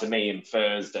somehow to me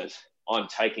infers that I'm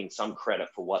taking some credit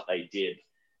for what they did.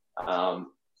 And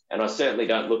I certainly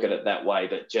don't look at it that way,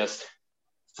 but just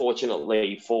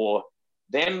fortunately for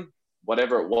them,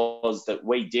 whatever it was that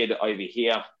we did over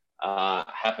here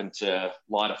happened to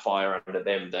light a fire under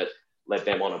them that led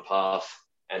them on a path.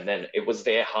 And then it was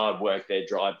their hard work, their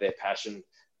drive, their passion,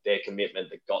 their commitment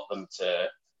that got them to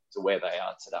where they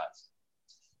are today.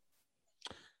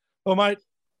 Well, mate,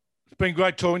 it's been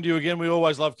great talking to you again. We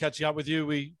always love catching up with you.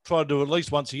 We try to do it at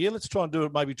least once a year. Let's try and do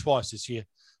it maybe twice this year,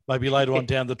 maybe later on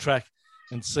down the track,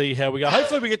 and see how we go.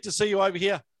 Hopefully we get to see you over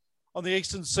here on the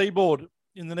Eastern Seaboard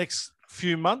in the next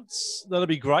few months. That'll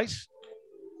be great.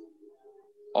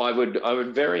 I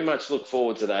would very much look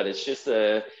forward to that. It's just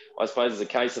I suppose it's a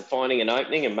case of finding an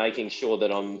opening and making sure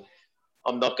that I'm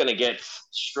not going to get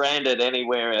stranded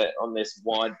anywhere on this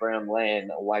wide brown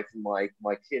land away from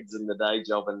my kids and the day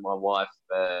job and my wife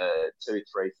 2,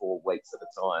 3, 4 weeks at a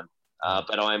time.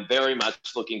 But I am very much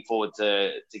looking forward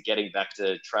to getting back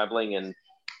to traveling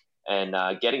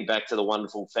and getting back to the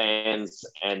wonderful fans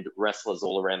and wrestlers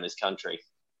all around this country.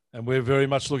 And we're very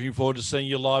much looking forward to seeing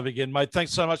you live again, mate.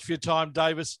 Thanks so much for your time,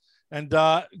 Davis. And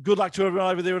good luck to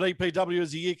everyone over there at EPW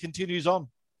as the year continues on.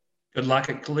 Good luck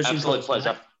at Collision. Absolute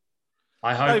pleasure.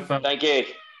 I hope. Thank you.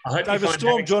 I hope Davis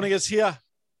Storm joining us here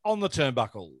on the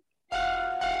Turnbuckle.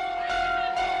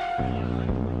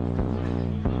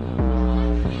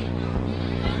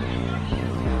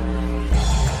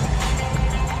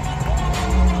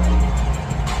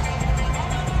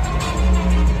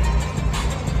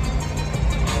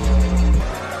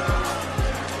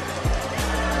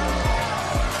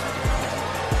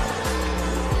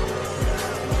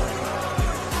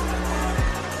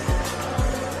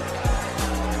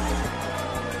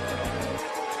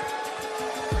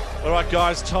 All right,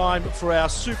 guys, time for our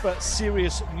super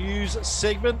serious news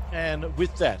segment. And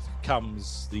with that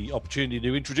comes the opportunity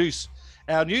to introduce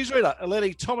our newsreader,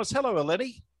 Eleni Thomas. Hello,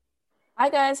 Eleni. Hi,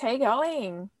 guys. How you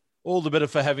going? All the better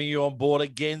for having you on board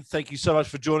again. Thank you so much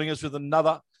for joining us with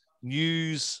another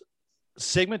news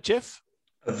segment, Jeff.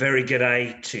 A very good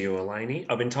day to you, Eleni.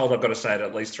 I've been told I've got to say it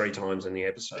at least 3 times in the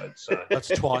episode. So that's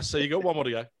twice. So you got one more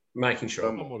to go. Making sure.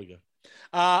 One more to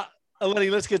go.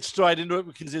 Eleni, let's get straight into it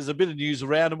because there's a bit of news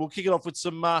around, and we'll kick it off with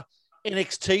some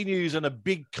NXT news and a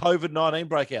big COVID-19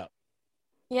 breakout.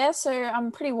 Yeah, so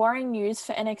pretty worrying news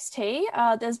for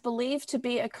NXT. There's believed to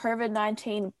be a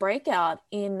COVID-19 breakout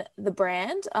in the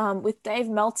brand, with Dave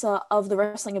Meltzer of the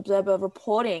Wrestling Observer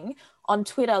reporting on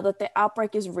Twitter that the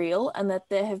outbreak is real and that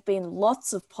there have been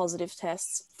lots of positive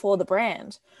tests for the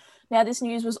brand. Now, this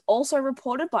news was also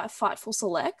reported by Fightful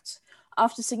Select,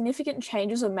 after significant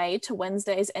changes were made to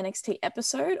Wednesday's NXT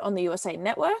episode on the USA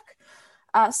Network.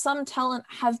 Some talent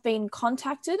have been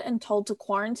contacted and told to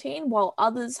quarantine, while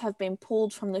others have been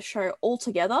pulled from the show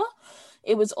altogether.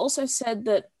 It was also said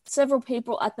that several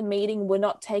people at the meeting were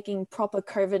not taking proper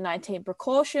COVID-19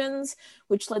 precautions,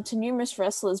 which led to numerous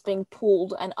wrestlers being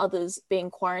pulled and others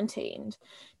being quarantined.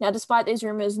 Now, despite these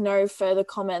rumors, no further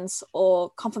comments or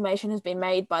confirmation has been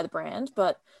made by the brand,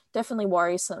 but definitely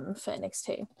worrisome for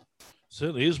NXT.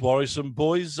 Certainly is worrisome,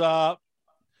 boys.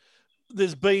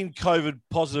 There's been COVID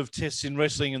positive tests in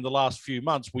wrestling in the last few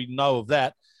months. We know of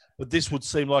that, but this would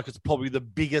seem like it's probably the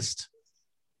biggest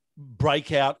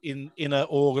breakout in an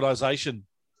organisation.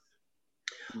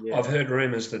 Yeah. I've heard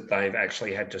rumours that they've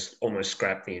actually had to almost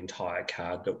scrap the entire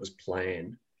card that was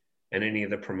planned and any of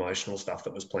the promotional stuff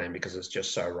that was planned because it's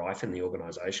just so rife in the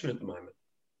organisation at the moment.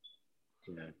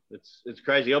 You know, it's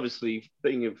crazy. Obviously,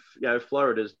 being of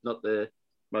Florida's not the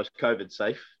most COVID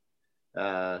safe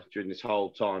during this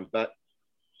whole time, but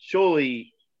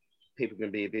surely people can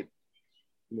be a bit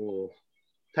more,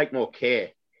 take more care.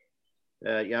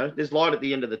 There's light at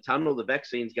the end of the tunnel. The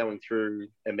vaccine's going through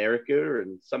America,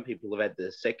 and some people have had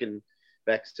the second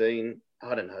vaccine.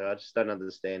 I don't know. I just don't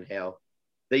understand how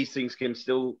these things can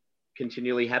still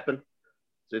continually happen.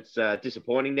 So it's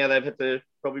disappointing. Now they've had to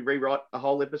probably rewrite a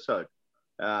whole episode.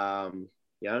 And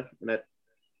that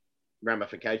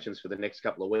ramifications for the next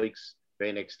couple of weeks for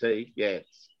NXT. Yeah,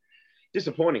 it's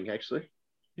disappointing, actually.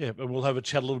 Yeah, and we'll have a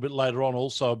chat a little bit later on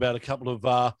also about a couple of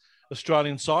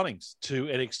Australian signings to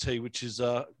NXT, which is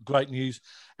great news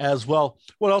as well.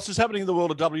 What else is happening in the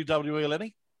world of WWE,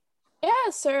 Lenny?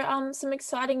 Yeah, so some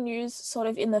exciting news sort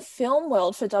of in the film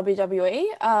world for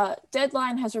WWE.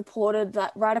 Deadline has reported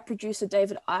that writer-producer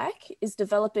David Icke is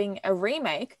developing a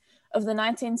remake of the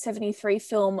 1973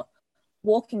 film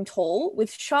Walking Tall,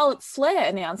 with Charlotte Flair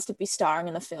announced to be starring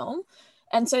in the film.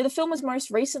 And so the film was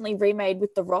most recently remade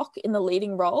with The Rock in the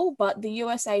leading role, but the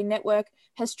USA Network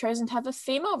has chosen to have a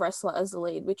female wrestler as the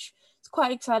lead, which is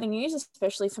quite exciting news,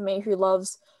 especially for me who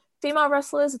loves female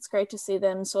wrestlers. It's great to see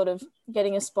them sort of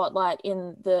getting a spotlight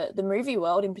in the movie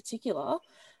world in particular.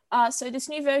 So this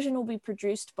new version will be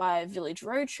produced by Village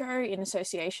Roadshow in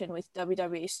association with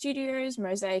WWE Studios,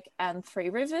 Mosaic, and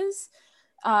Three Rivers.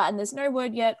 And there's no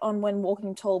word yet on when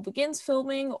Walking Tall begins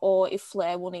filming or if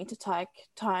Flair will need to take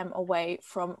time away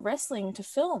from wrestling to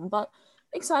film. But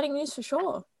exciting news for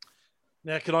sure.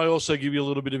 Now, can I also give you a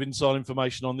little bit of inside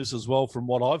information on this as well from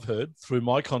what I've heard through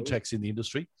my contacts in the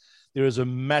industry? There is a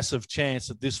massive chance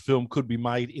that this film could be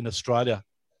made in Australia.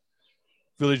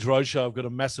 Village Roadshow have got a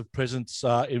massive presence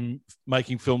in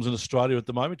making films in Australia at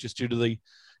the moment, just due to the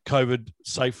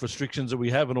COVID-safe restrictions that we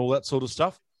have and all that sort of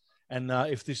stuff. And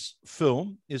if this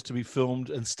film is to be filmed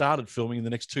and started filming in the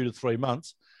next 2 to 3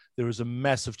 months, there is a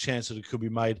massive chance that it could be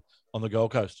made on the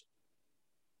Gold Coast.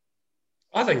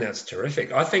 I think that's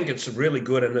terrific. I think it's really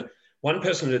good. And one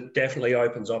person that definitely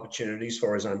opens opportunities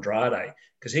for is Andrade,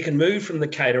 because he can move from the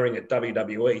catering at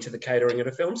WWE to the catering at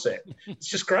a film set. It's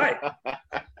just great.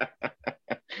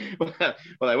 Well,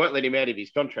 they won't let him out of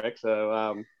his contract.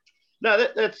 So, no,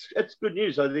 that's good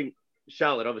news. I think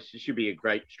Charlotte obviously should be a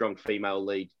great, strong female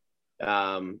lead.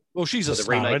 Well, she's a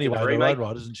star anyway, the Road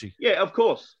Ride, isn't she? Yeah, of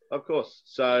course.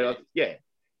 So, yeah,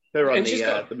 her on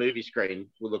the movie screen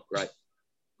will look great.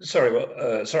 Sorry,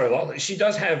 Lyle. She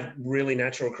does have really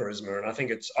natural charisma, and I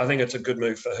think it's a good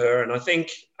move for her. And I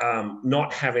think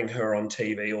not having her on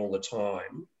TV all the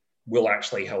time will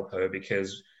actually help her,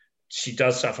 because she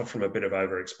does suffer from a bit of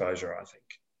overexposure, I think.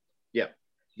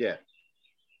 Yeah.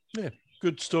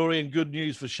 Good story and good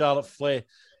news for Charlotte Flair.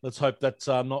 Let's hope that's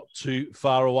not too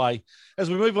far away. As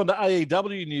we move on to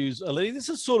AEW news, Eleni, this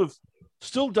is sort of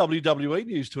still WWE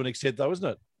news to an extent, though, isn't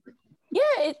it?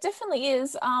 Yeah, it definitely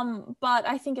is. But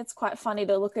I think it's quite funny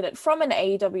to look at it from an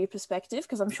AEW perspective,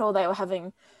 because I'm sure they were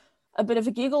having a bit of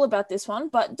a giggle about this one.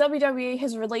 But WWE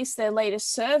has released their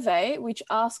latest survey, which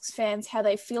asks fans how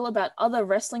they feel about other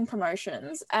wrestling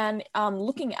promotions. And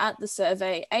looking at the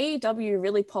survey, AEW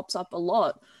really pops up a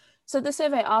lot. So the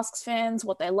survey asks fans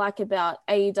what they like about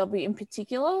AEW in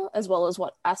particular, as well as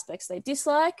what aspects they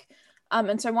dislike.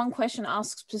 And so one question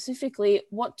asks specifically,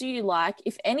 what do you like,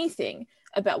 if anything,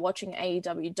 about watching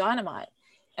AEW Dynamite?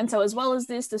 And so as well as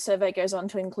this, the survey goes on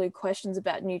to include questions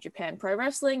about New Japan Pro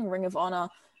Wrestling, Ring of Honor,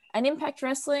 and Impact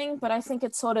Wrestling. But I think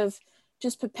it sort of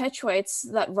just perpetuates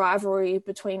that rivalry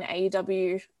between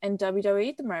AEW and WWE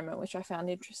at the moment, which I found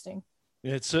interesting.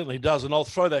 Yeah, it certainly does. And I'll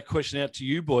throw that question out to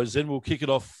you boys. Then we'll kick it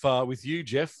off with you,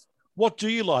 Jeff. What do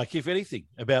you like, if anything,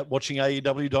 about watching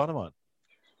AEW Dynamite?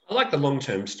 I like the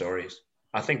long-term stories.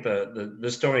 I think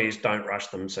the stories don't rush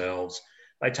themselves.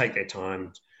 They take their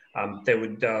time.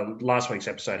 Last week's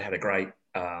episode had a great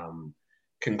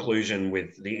conclusion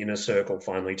with the Inner Circle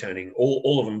finally turning,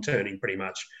 all of them turning pretty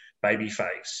much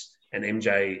babyface, and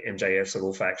MJF's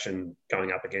little faction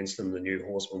going up against them, the New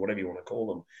Horsemen, whatever you want to call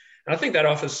them. And I think that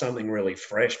offers something really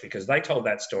fresh, because they told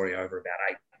that story over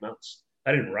about 8 months.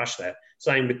 They didn't rush that.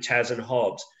 Same with Taz and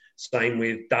Hobbs. Same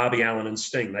with Darby Allin and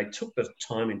Sting. They took the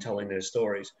time in telling their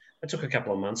stories. It took a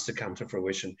couple of months to come to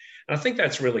fruition. And I think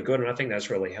that's really good, and I think that's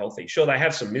really healthy. Sure, they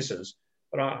have some misses,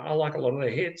 but I like a lot of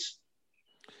their hits.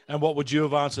 And what would you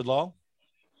have answered, Lyle?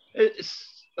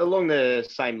 It's along the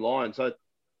same lines. I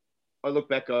look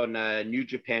back on New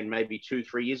Japan maybe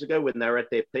 2-3 years ago when they were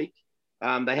at their peak.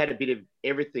 They had a bit of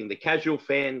everything. The casual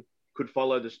fan could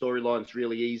follow the storylines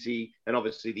really easy, and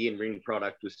obviously the in-ring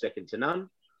product was second to none.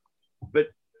 But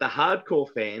the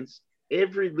hardcore fans,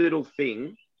 every little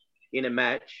thing in a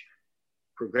match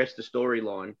progressed the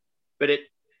storyline, but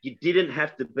you didn't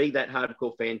have to be that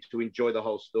hardcore fan to enjoy the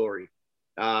whole story.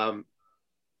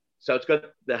 So it's got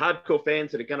the hardcore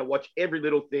fans that are going to watch every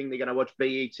little thing. They're going to watch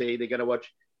BET. They're going to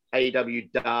watch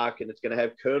AEW Dark, and it's going to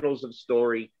have kernels of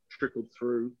story trickled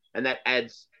through, and that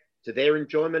adds to their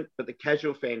enjoyment. But the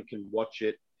casual fan can watch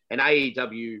it, and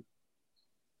AEW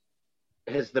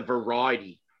has the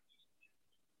variety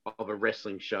of a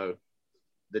wrestling show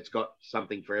that's got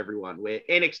something for everyone. Where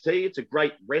NXT, it's a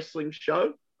great wrestling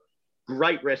show,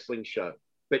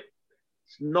 but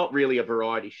it's not really a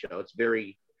variety show. It's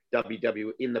very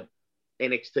WWE in the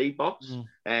NXT box,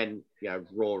 and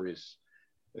Raw is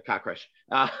a car crash.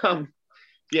 So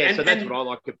that's what I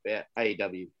like about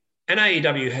AEW. And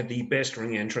AEW had the best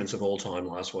ring entrance of all time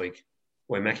last week,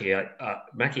 where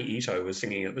Maki Ito was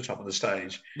singing at the top of the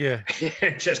stage. Yeah.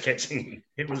 Just kept singing.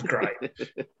 It was great.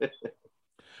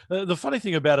 The funny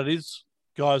thing about it is,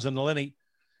 guys, and Lenny,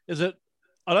 is that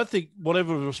I don't think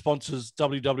whatever responses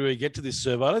WWE get to this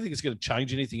survey, I don't think it's going to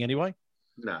change anything anyway.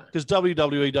 No. Because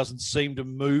WWE doesn't seem to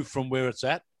move from where it's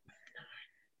at.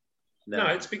 No,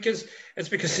 it's because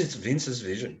it's Vince's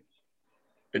vision.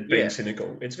 It being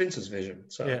cynical. It's Vince's vision.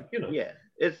 So,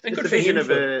 It's the vision of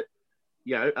a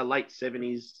late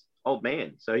 70s old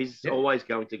man. So he's always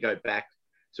going to go back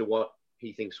to what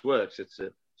he thinks works. It's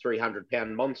a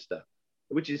 300-pound monster,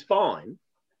 which is fine.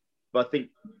 But I think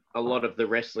a lot of the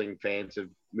wrestling fans have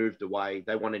moved away.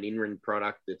 They want an in-ring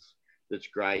product that's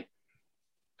great.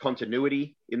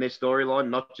 Continuity in their storyline,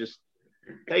 not just,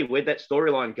 hey, where'd that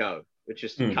storyline go? It's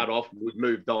just cut off, we've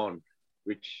moved on,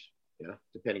 which,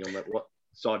 depending on what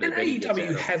side and of the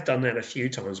AEW have done that a few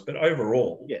times, but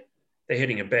overall, they're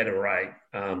hitting a better rate.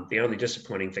 The only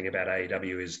disappointing thing about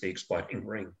AEW is the exploding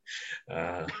ring,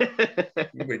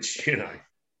 which,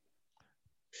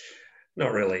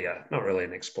 not really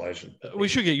an explosion. We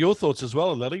should get your thoughts as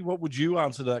well, Lily. What would you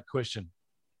answer to that question?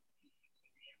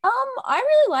 I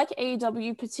really like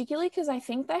AEW particularly because I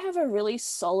think they have a really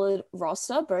solid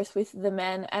roster, both with the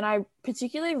men, and I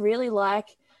particularly really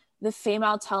like the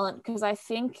female talent because I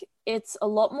think it's a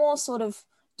lot more sort of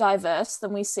diverse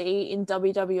than we see in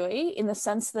WWE, in the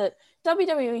sense that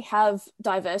WWE have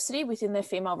diversity within their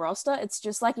female roster. It's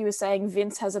just like you were saying,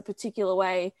 Vince has a particular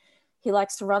way he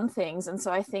likes to run things. And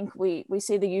so I think we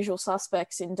see the usual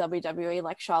suspects in WWE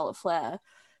like Charlotte Flair.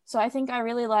 So I think I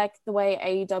really like the way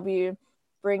AEW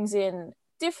brings in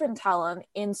different talent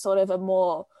in sort of a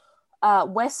more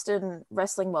Western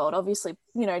wrestling world. Obviously,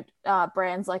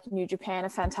 brands like New Japan are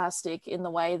fantastic in the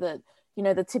way that,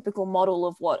 the typical model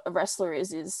of what a wrestler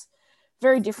is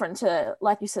very different to,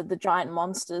 like you said, the giant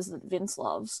monsters that Vince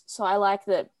loves. So I like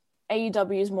that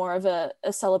AEW is more of a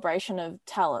celebration of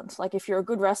talent. Like if you're a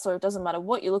good wrestler, it doesn't matter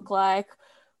what you look like,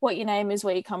 what your name is,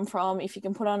 where you come from. If you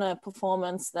can put on a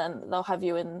performance, then they'll have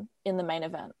you in the main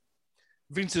event.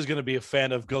 Vince is going to be a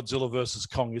fan of Godzilla versus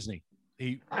Kong, isn't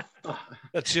he?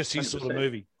 That's just his 100%. Sort of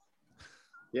movie.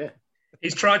 Yeah.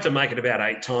 He's tried to make it about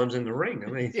 8 times in the ring. I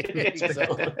mean,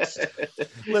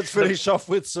 Let's finish off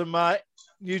with some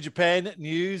New Japan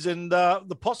news and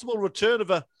the possible return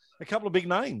of a couple of big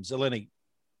names, Eleni.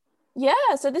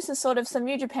 Yeah, so this is sort of some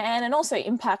New Japan and also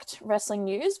Impact Wrestling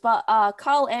news, but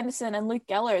Carl Anderson and Luke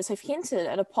Gallows have hinted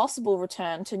at a possible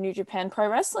return to New Japan Pro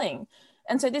Wrestling.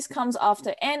 And so this comes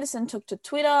after Anderson took to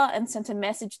Twitter and sent a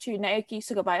message to Naoki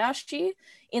Sugabayashi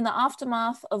in the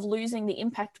aftermath of losing the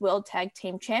Impact World Tag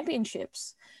Team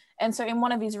Championships. And so in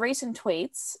one of his recent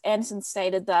tweets, Anderson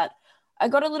stated that, I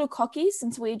got a little cocky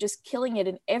since we're just killing it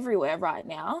in everywhere right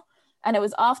now. And it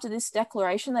was after this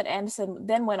declaration that Anderson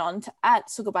then went on to @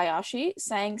 Sugabayashi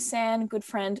saying, San, good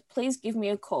friend, please give me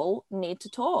a call, need to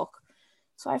talk.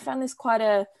 So I found this quite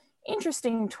a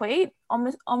interesting tweet,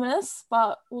 ominous,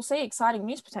 but we'll see, exciting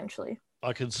news potentially.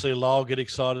 I can see Lyle get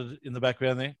excited in the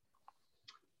background there.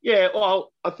 Yeah,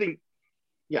 well, I think,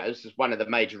 this is one of the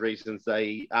major reasons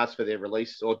they asked for their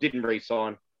release or didn't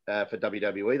re-sign for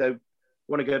WWE. They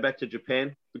want to go back to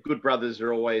Japan. The Good Brothers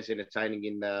are always entertaining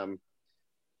in the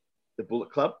Bullet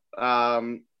Club.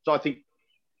 So I think,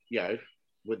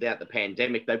 without the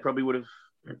pandemic, they probably would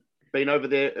have been over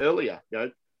there earlier.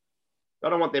 I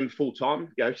don't want them full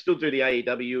time. Still do the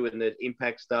AEW and the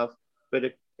Impact stuff, but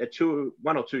a tour,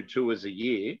 1 or 2 tours a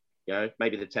year.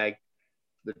 Maybe the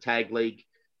tag league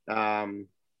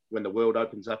when the world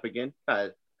opens up again.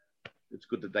 It's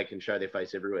good that they can show their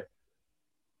face everywhere.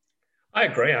 I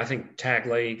agree. I think tag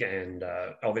league and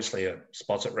obviously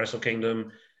spots at Wrestle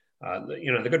Kingdom.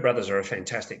 The Good Brothers are a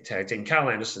fantastic tag team.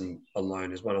 Carl Anderson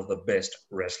alone is one of the best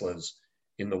wrestlers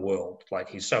in the world. Like,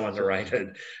 he's so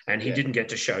underrated, and he didn't get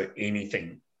to show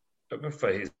anything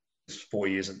for his 4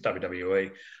 years at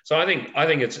WWE. So I think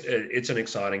it's an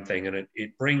exciting thing, and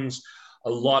it brings a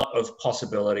lot of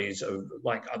possibilities of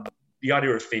the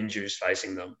idea of Finjuice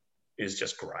facing them is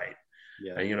just great.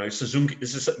 Yeah. And Suzuki,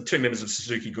 this is 2 members of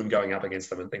Suzuki Gun going up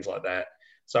against them and things like that.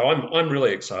 So I'm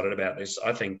really excited about this.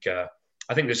 I think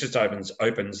this just opens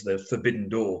the forbidden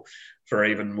door for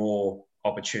even more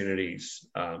opportunities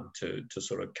to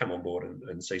sort of come on board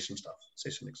and see some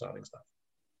exciting stuff.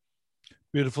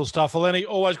 Beautiful stuff. Eleni,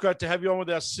 always great to have you on with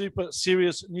our super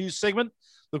serious news segment.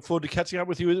 Look forward to catching up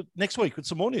with you next week with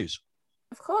some more news.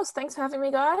 Of course. Thanks for having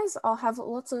me, guys. I'll have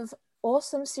lots of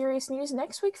awesome serious news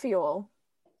next week for you all.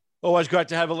 Always great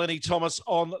to have Eleni Thomas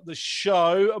on the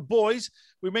show. Boys,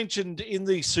 we mentioned in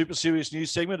the Super Serious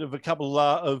News segment of a couple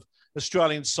of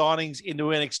Australian signings into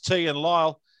NXT, and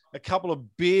Lyle, a couple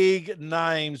of big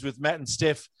names with Matt and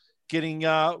Steph getting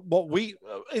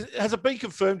has it been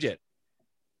confirmed yet?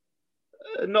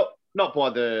 Not by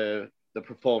the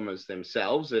performers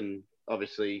themselves, and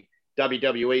obviously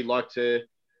WWE like to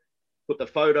put the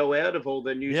photo out of all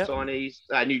the new signees,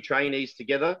 new trainees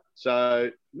together.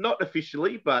 So not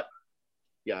officially, but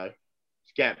it's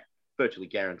virtually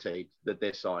guaranteed that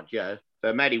they're signed. So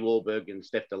Maddie Wahlberg and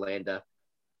Steph DeLander,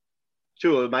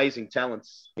 two amazing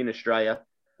talents in Australia.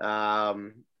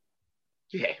 Highly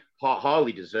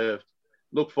deserved.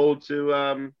 Look forward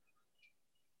to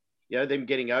them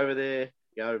getting over there.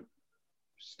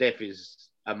 Steph is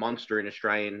a monster in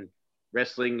Australian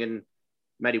wrestling, and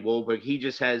Matty Wahlberg, he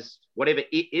just has whatever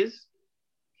it is,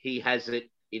 he has it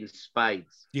in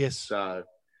spades. Yes. So,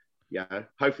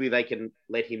 hopefully they can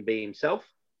let him be himself.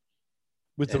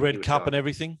 With the red cup and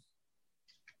everything?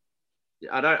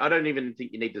 I don't even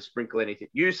think you need to sprinkle anything.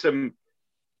 Use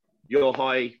your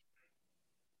high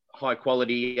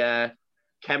quality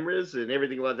cameras and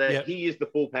everything like that. Yep. He used the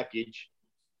full package.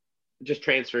 Just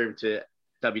transfer him to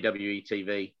WWE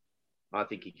TV. I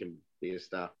think he can be a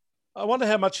star. I wonder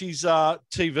how much his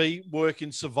TV work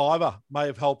in Survivor may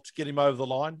have helped get him over the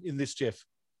line in this, Jeff.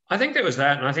 I think there was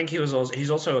that, and I think he's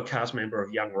also a cast member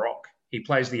of Young Rock. He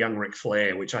plays the young Ric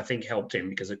Flair, which I think helped him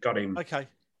because it got him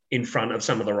in front of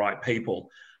some of the right people.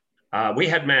 We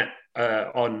had Matt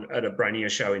on at a Brainia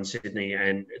show in Sydney,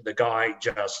 and the guy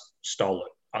just stole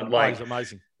it. He's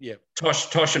amazing. Yeah.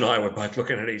 Tosh and I were both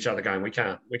looking at each other going, we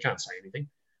can't say anything.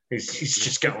 He's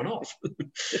just going off.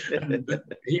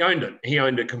 He owned it. He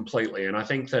owned it completely. And I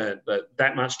think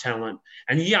that much talent,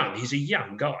 and he's a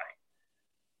young guy.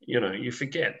 You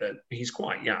forget that he's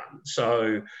quite young.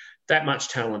 So that much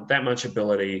talent, that much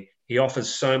ability, he offers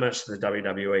so much to the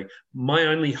WWE. My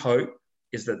only hope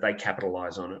is that they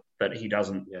capitalize on it, that he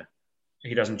doesn't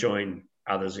join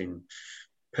others in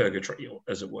purgatory,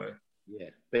 as it were.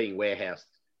 Yeah, being warehoused.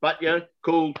 But,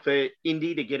 cool for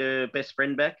Indy to get her best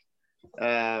friend back.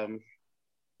 Absolutely.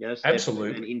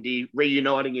 And Indy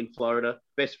reuniting in Florida,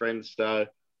 best friends. So,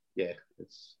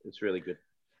 it's really good.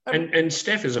 And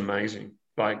Steph is amazing.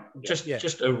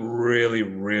 Just a really,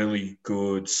 really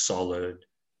good, solid,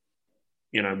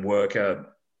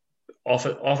 worker.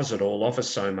 Offers it all, offers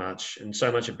so much and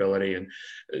so much ability, and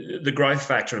the growth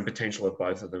factor and potential of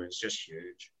both of them is just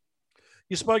huge.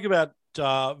 You spoke about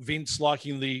Vince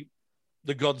liking the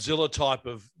Godzilla type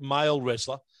of male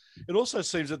wrestler. It also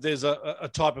seems that there's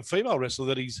a type of female wrestler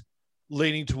that he's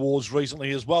leaning towards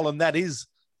recently as well, and that is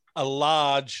a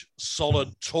large,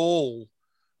 solid, tall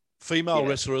female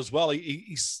wrestler as well.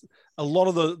 He's a lot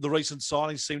of the recent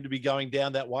signings seem to be going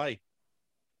down that way.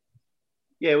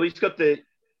 Yeah, well, he's got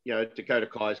Dakota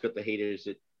Kai's got the heaters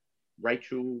at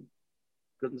Rachel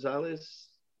Gonzalez,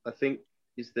 I think,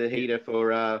 is the heater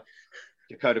for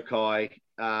Dakota Kai.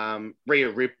 Rhea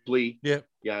Ripley,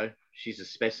 she's a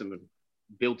specimen,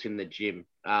 built in the gym.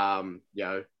 6'1"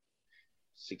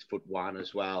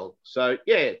 as well. So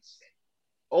it's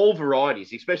all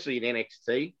varieties, especially in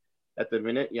NXT at the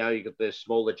minute. You got the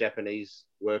smaller Japanese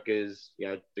workers.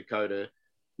 Dakota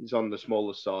is on the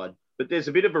smaller side, but there's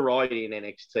a bit of variety in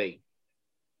NXT.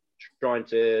 Trying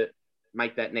to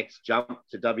make that next jump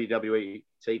to WWE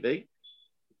TV.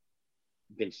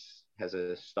 Vince has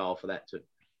a style for that too.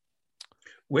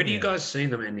 Where do you guys see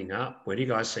them ending up? Where do you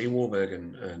guys see Wahlberg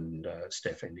and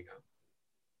Steph ending up?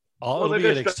 It'll be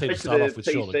NXT to start off with,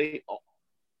 surely.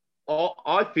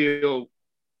 I feel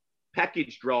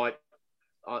packaged right,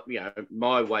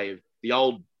 my way of the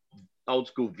old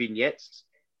school vignettes,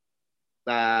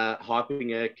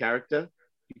 hyping a character.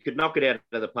 You could knock it out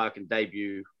of the park and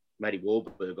debut Matty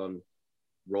Wahlberg on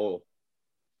Raw,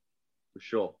 for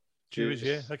sure. Jewish,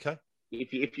 okay.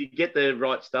 If you get the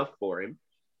right stuff for him,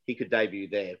 he could debut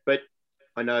there. But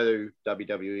I know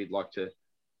WWE would like to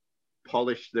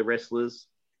polish the wrestlers,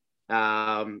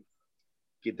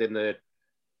 give them the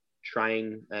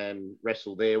train and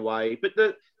wrestle their way. But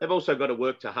they've also got to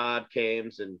work to hard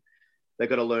cams, and they've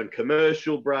got to learn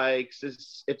commercial breaks.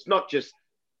 It's not just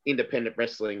independent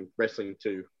wrestling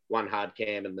to one hard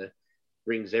cam and the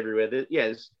rings everywhere.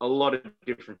 There's a lot of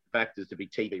different factors to be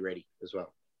TV ready as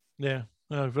well. Yeah,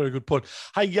 no, very good point.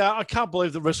 Hey, I can't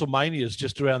believe that WrestleMania is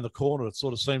just around the corner. It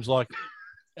sort of seems like,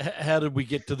 how did we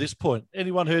get to this point?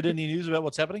 Anyone heard any news about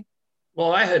what's happening?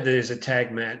 Well, I heard there's a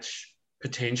tag match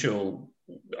potential.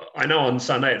 I know on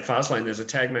Sunday at Fastlane there's a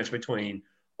tag match between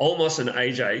Omos and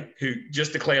AJ, who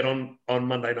just declared on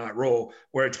Monday Night Raw,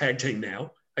 we're a tag team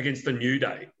now. against the New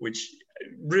Day, which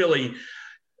really,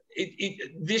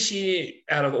 this year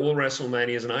out of all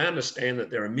WrestleManias, and I understand that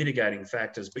there are mitigating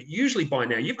factors, but usually by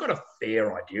now you've got a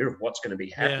fair idea of what's going to be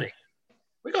happening. Yeah.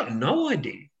 We got no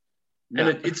idea. No.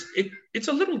 And it's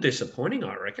a little disappointing,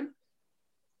 I reckon.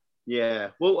 Yeah.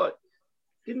 Well,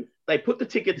 didn't they put the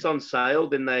tickets on sale?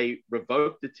 Then they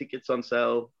revoked the tickets on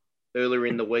sale earlier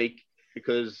in the week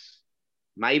because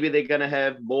maybe they're going to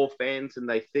have more fans than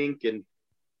they think, and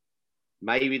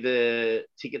maybe the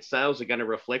ticket sales are going to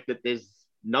reflect that there's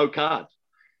no card.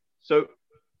 So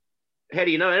how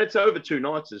do you know? And it's over 2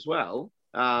 nights as well.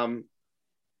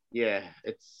 Yeah,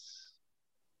 it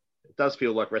does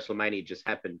feel like WrestleMania just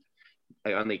happened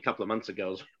only a couple of months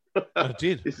ago. It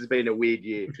did. This has been a weird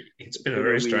year. It's been a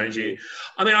very strange year.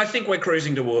 I mean, I think we're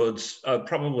cruising towards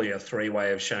probably a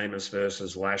 3-way of Sheamus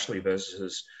versus Lashley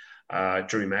versus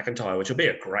Drew McIntyre, which will be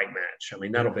a great match. I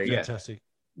mean, that'll be fantastic.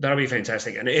 That'll be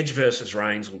fantastic. And Edge versus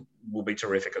Reigns will be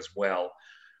terrific as well.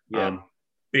 Yeah.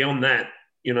 Beyond that,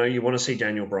 you want to see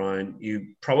Daniel Bryan.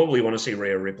 You probably want to see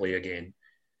Rhea Ripley again.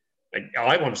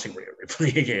 I want to see Rhea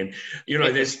Ripley again.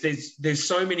 There's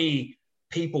so many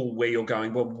people where you're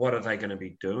going, well, what are they going to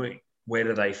be doing? Where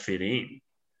do they fit in?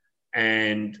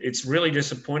 And it's really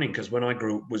disappointing because when I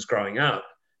was growing up,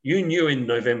 you knew in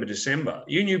November, December,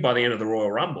 you knew by the end of the Royal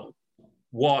Rumble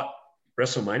what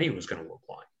WrestleMania was going to look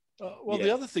like.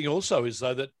 The other thing also is,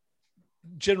 though, that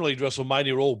generally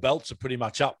WrestleMania, all belts are pretty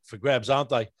much up for grabs, aren't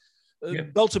they? Yeah.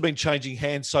 Belts have been changing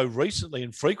hands so recently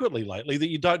and frequently lately that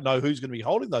you don't know who's going to be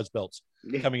holding those belts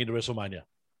coming into WrestleMania.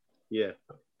 Yeah.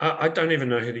 I don't even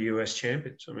know who the US champ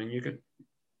is. I mean, you could...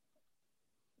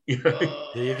 there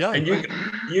you go. And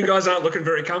you guys aren't looking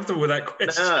very comfortable with that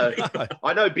question. No.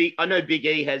 I know Big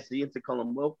E has the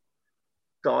Intercontinental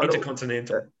title.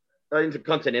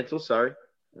 Intercontinental, sorry.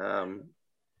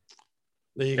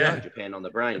 There you go. Japan on the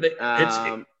brain.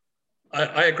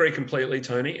 I agree completely,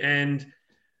 Tony. And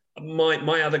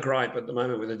my other gripe at the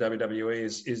moment with the WWE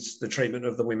is the treatment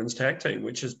of the women's tag team,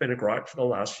 which has been a gripe for the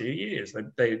last few years.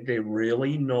 They're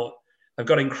really not. They've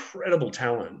got incredible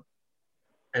talent,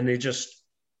 and they're just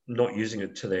not using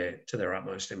it to their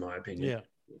utmost, in my opinion. Yeah.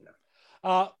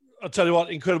 I'll tell you what,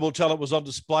 incredible talent was on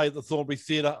display at the Thornbury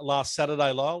Theatre last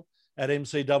Saturday, Lyle, at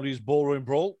MCW's Ballroom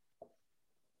Brawl. It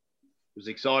was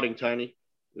exciting, Tony.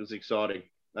 It was exciting.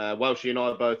 Welshie and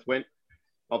I both went.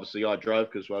 Obviously, I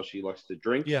drove because Welshie likes to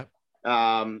drink. Yeah.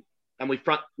 And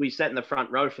we sat in the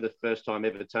front row for the first time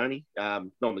ever, Tony.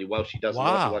 Normally, Welshie doesn't.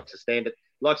 Wow. He likes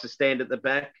to stand at the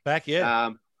back.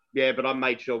 Yeah. Yeah, but I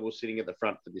made sure we were sitting at the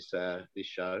front for this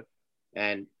show,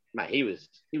 and mate, he was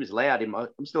loud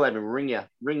I'm still having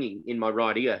ringing in my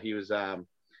right ear. He was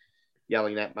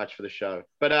yelling that much for the show.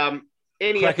 But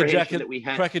any apprehension that we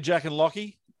had, Crackerjack and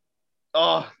Lockie.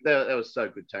 Oh, that was so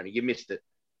good, Tony. You missed it.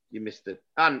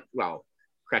 Well,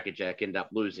 Crackerjack ended up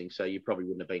losing, so you probably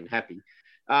wouldn't have been happy.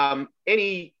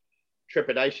 Any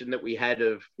trepidation that we had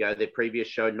of their previous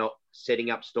show not setting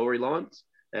up storylines,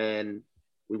 and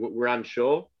we were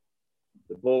unsure.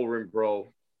 The Ballroom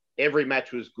Brawl, every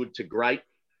match was good to great.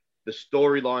 The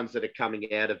storylines that are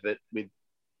coming out of it with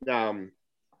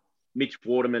Mitch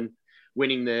Waterman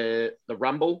winning the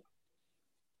Rumble.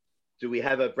 Do we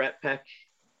have a Brat Pack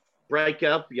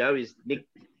breakup? Is Nick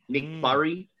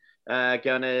Burry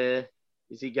is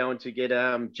he going to get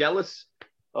jealous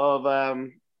of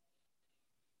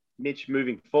Mitch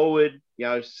moving forward?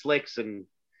 Slex and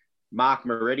Mark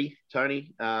Moretti,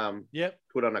 Tony,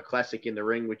 put on a classic in the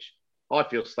ring, which I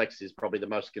feel Slex is probably the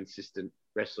most consistent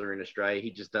wrestler in Australia.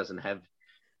 He just doesn't have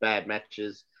bad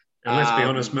matches. And let's be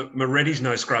honest, Moretti's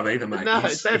no scrub either, mate. No,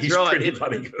 he's right. Pretty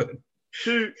bloody good.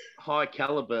 2 high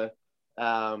caliber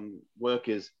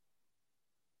workers.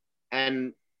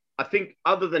 And I think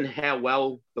other than how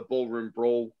well the Ballroom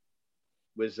Brawl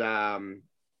was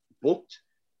booked,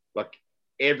 like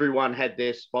everyone had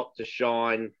their spot to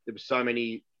shine. There were so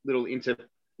many little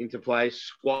interplays.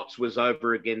 Squats was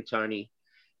over again, Tony.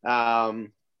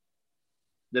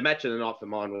 The match of the night for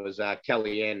mine was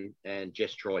Kellyanne and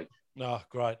Jess Troy. Oh,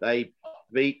 great. They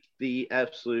beat the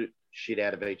absolute shit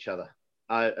out of each other.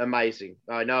 Amazing.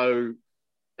 I know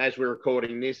as we're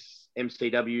recording this,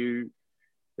 MCW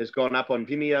has gone up on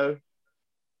Vimeo.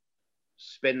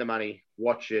 Spend the money,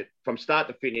 watch it from start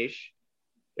to finish.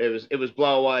 It was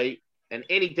blow away. And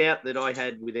any doubt that I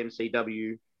had with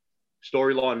MCW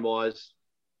storyline wise,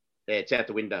 it's out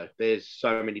the window. There's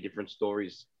so many different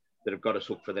stories that have got us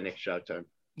hooked for the next show, Tom.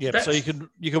 Yeah, so you can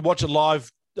watch it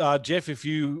live, Jeff, if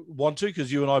you want to,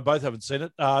 because you and I both haven't seen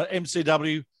it.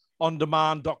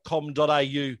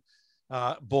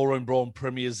 mcwondemand.com.au Ballroom Brawl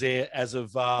premieres there as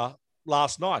of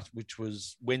last night, which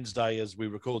was Wednesday as we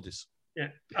record this.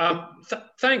 Yeah.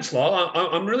 Thanks, Lyle.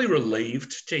 I'm really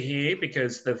relieved to hear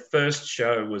because the first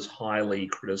show was highly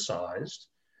criticised.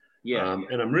 Yeah.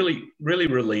 And I'm really, really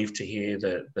relieved to hear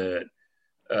that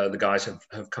the guys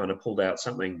have kind of pulled out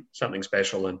something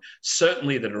special, and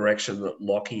certainly the direction that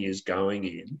Lockie is going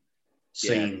in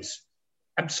seems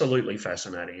absolutely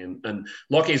fascinating. And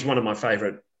Lockie is one of my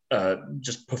favourite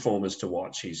just performers to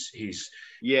watch. He's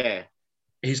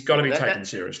got to be taken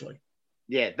seriously.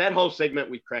 Yeah, that whole segment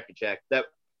with Crackerjack,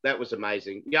 that was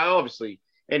amazing. Yeah, obviously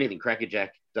anything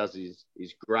Crackerjack does is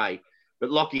great, but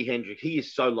Lockie Hendrick, he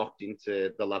is so locked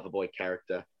into the Loverboy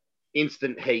character.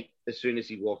 Instant heat as soon as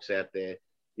he walks out there.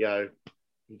 You know,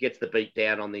 he gets the beat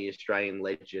down on the Australian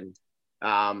legend.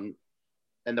 And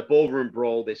the ballroom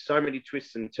brawl, there's so many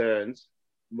twists and turns.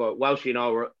 Well, Welshie and I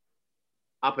were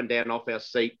up and down off our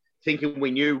seat, thinking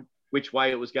we knew which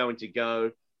way it was going to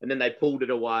go, and then they pulled it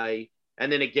away. And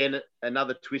then again,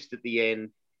 another twist at the end.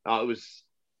 It was,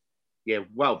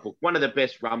 well booked. One of the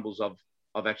best Rumbles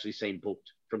I've actually seen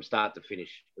booked from start to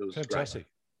finish. It was fantastic.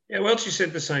 Great. Yeah, Welchie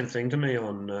said the same thing to me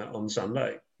on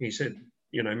Sunday. He said,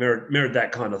 mirrored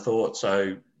that kind of thought.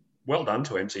 So well done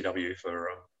to MCW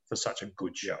for such a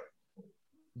good show.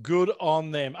 Good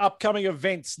on them. Upcoming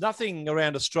events, nothing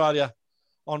around Australia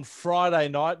on Friday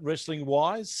night,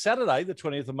 wrestling-wise. Saturday, the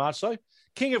 20th of March, though,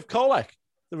 King of Colac.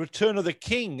 The return of the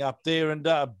King up there, and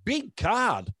a big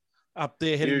card up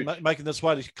there making this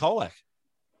way to Colac.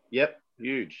 Yep,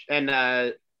 huge. And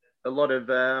a lot of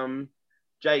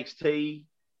JXT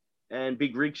and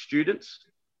Big Rig students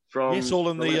from... Yes, all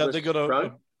in they got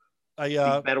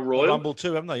a Battle Royal. Rumble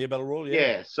too, haven't they? Yeah, Battle Royal,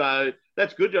 yeah, so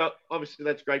that's good. Obviously,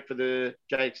 that's great for the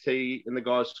JXT and the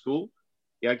guys' school.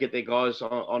 Get their guys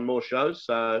on more shows.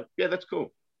 So, yeah, that's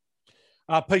cool.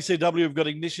 PCW have got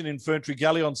Ignition in Ferntree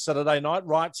Galley on Saturday night.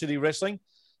 Riot City Wrestling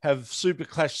have Super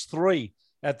Clash 3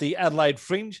 at the Adelaide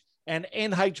Fringe. And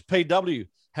NHPW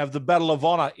have the Battle of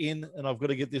Honour in, and I've got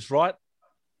to get this right,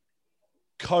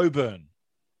 Coburn.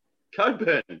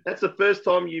 Coburn. That's the first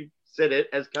time you've said it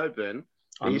as Coburn.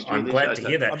 I'm glad to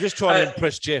hear that. I'm just trying to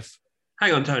impress Jeff.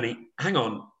 Hang on, Tony. Hang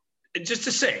on. Just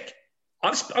a sec.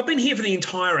 I've been here for the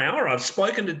entire hour. I've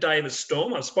spoken to David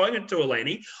Storm. I've spoken to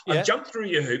Eleni. I've jumped through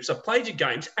your hoops. I've played your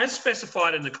games as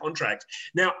specified in the contract.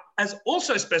 Now, as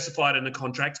also specified in the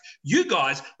contract, you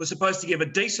guys were supposed to give a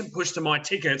decent push to my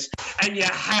tickets, and you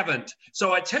haven't.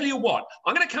 So I tell you what,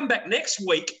 I'm going to come back next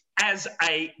week as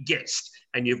a guest,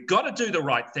 and you've got to do the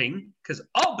right thing because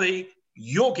I'll be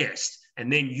your guest,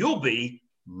 and then you'll be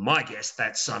my guest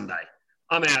that Sunday.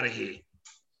 I'm out of here.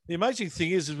 The amazing thing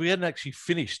is we hadn't actually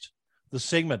finished the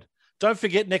segment. Don't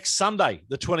forget next Sunday,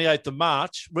 the 28th of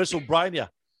March, WrestleBrania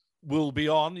will be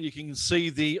on. You can see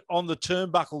the On the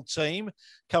Turnbuckle team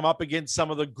come up against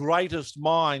some of the greatest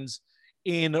minds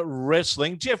in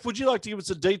wrestling. Jeff, would you like to give us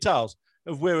the details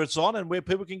of where it's on and where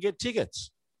people can get tickets?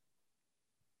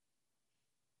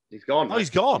 He's gone. Oh, he's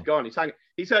gone. He's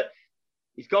gone.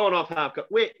 He's gone off half.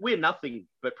 We're nothing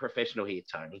but professional here,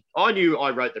 Tony. I knew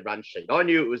I wrote the run sheet. I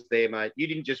knew it was there, mate. You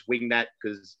didn't just wing that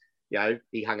because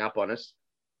he hung up on us.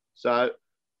 So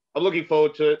I'm looking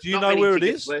forward to it. Do you know where it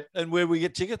is and where we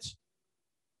get tickets?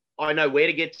 I know where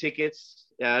to get tickets.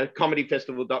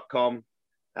 Comedyfestival.com.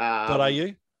 .au?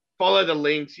 Follow the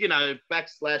links,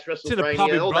 /WrestleBrania. It's in a pub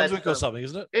in Brunswick or something,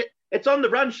 isn't it? It's on the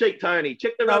run sheet, Tony.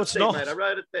 Check the run sheet, mate. I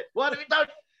wrote it there. What?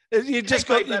 You just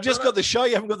got the show.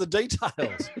 You haven't got the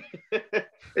details.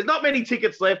 There's not many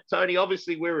tickets left, Tony.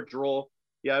 Obviously, we're a draw.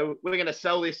 We're going to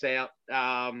sell this out.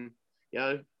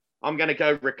 I'm going to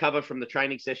go recover from the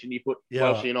training session you put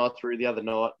Welshie and I through the other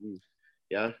night.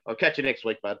 And, I'll catch you next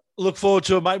week, bud. Look forward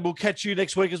to it, mate. We'll catch you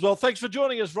next week as well. Thanks for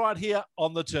joining us right here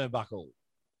on the Turnbuckle.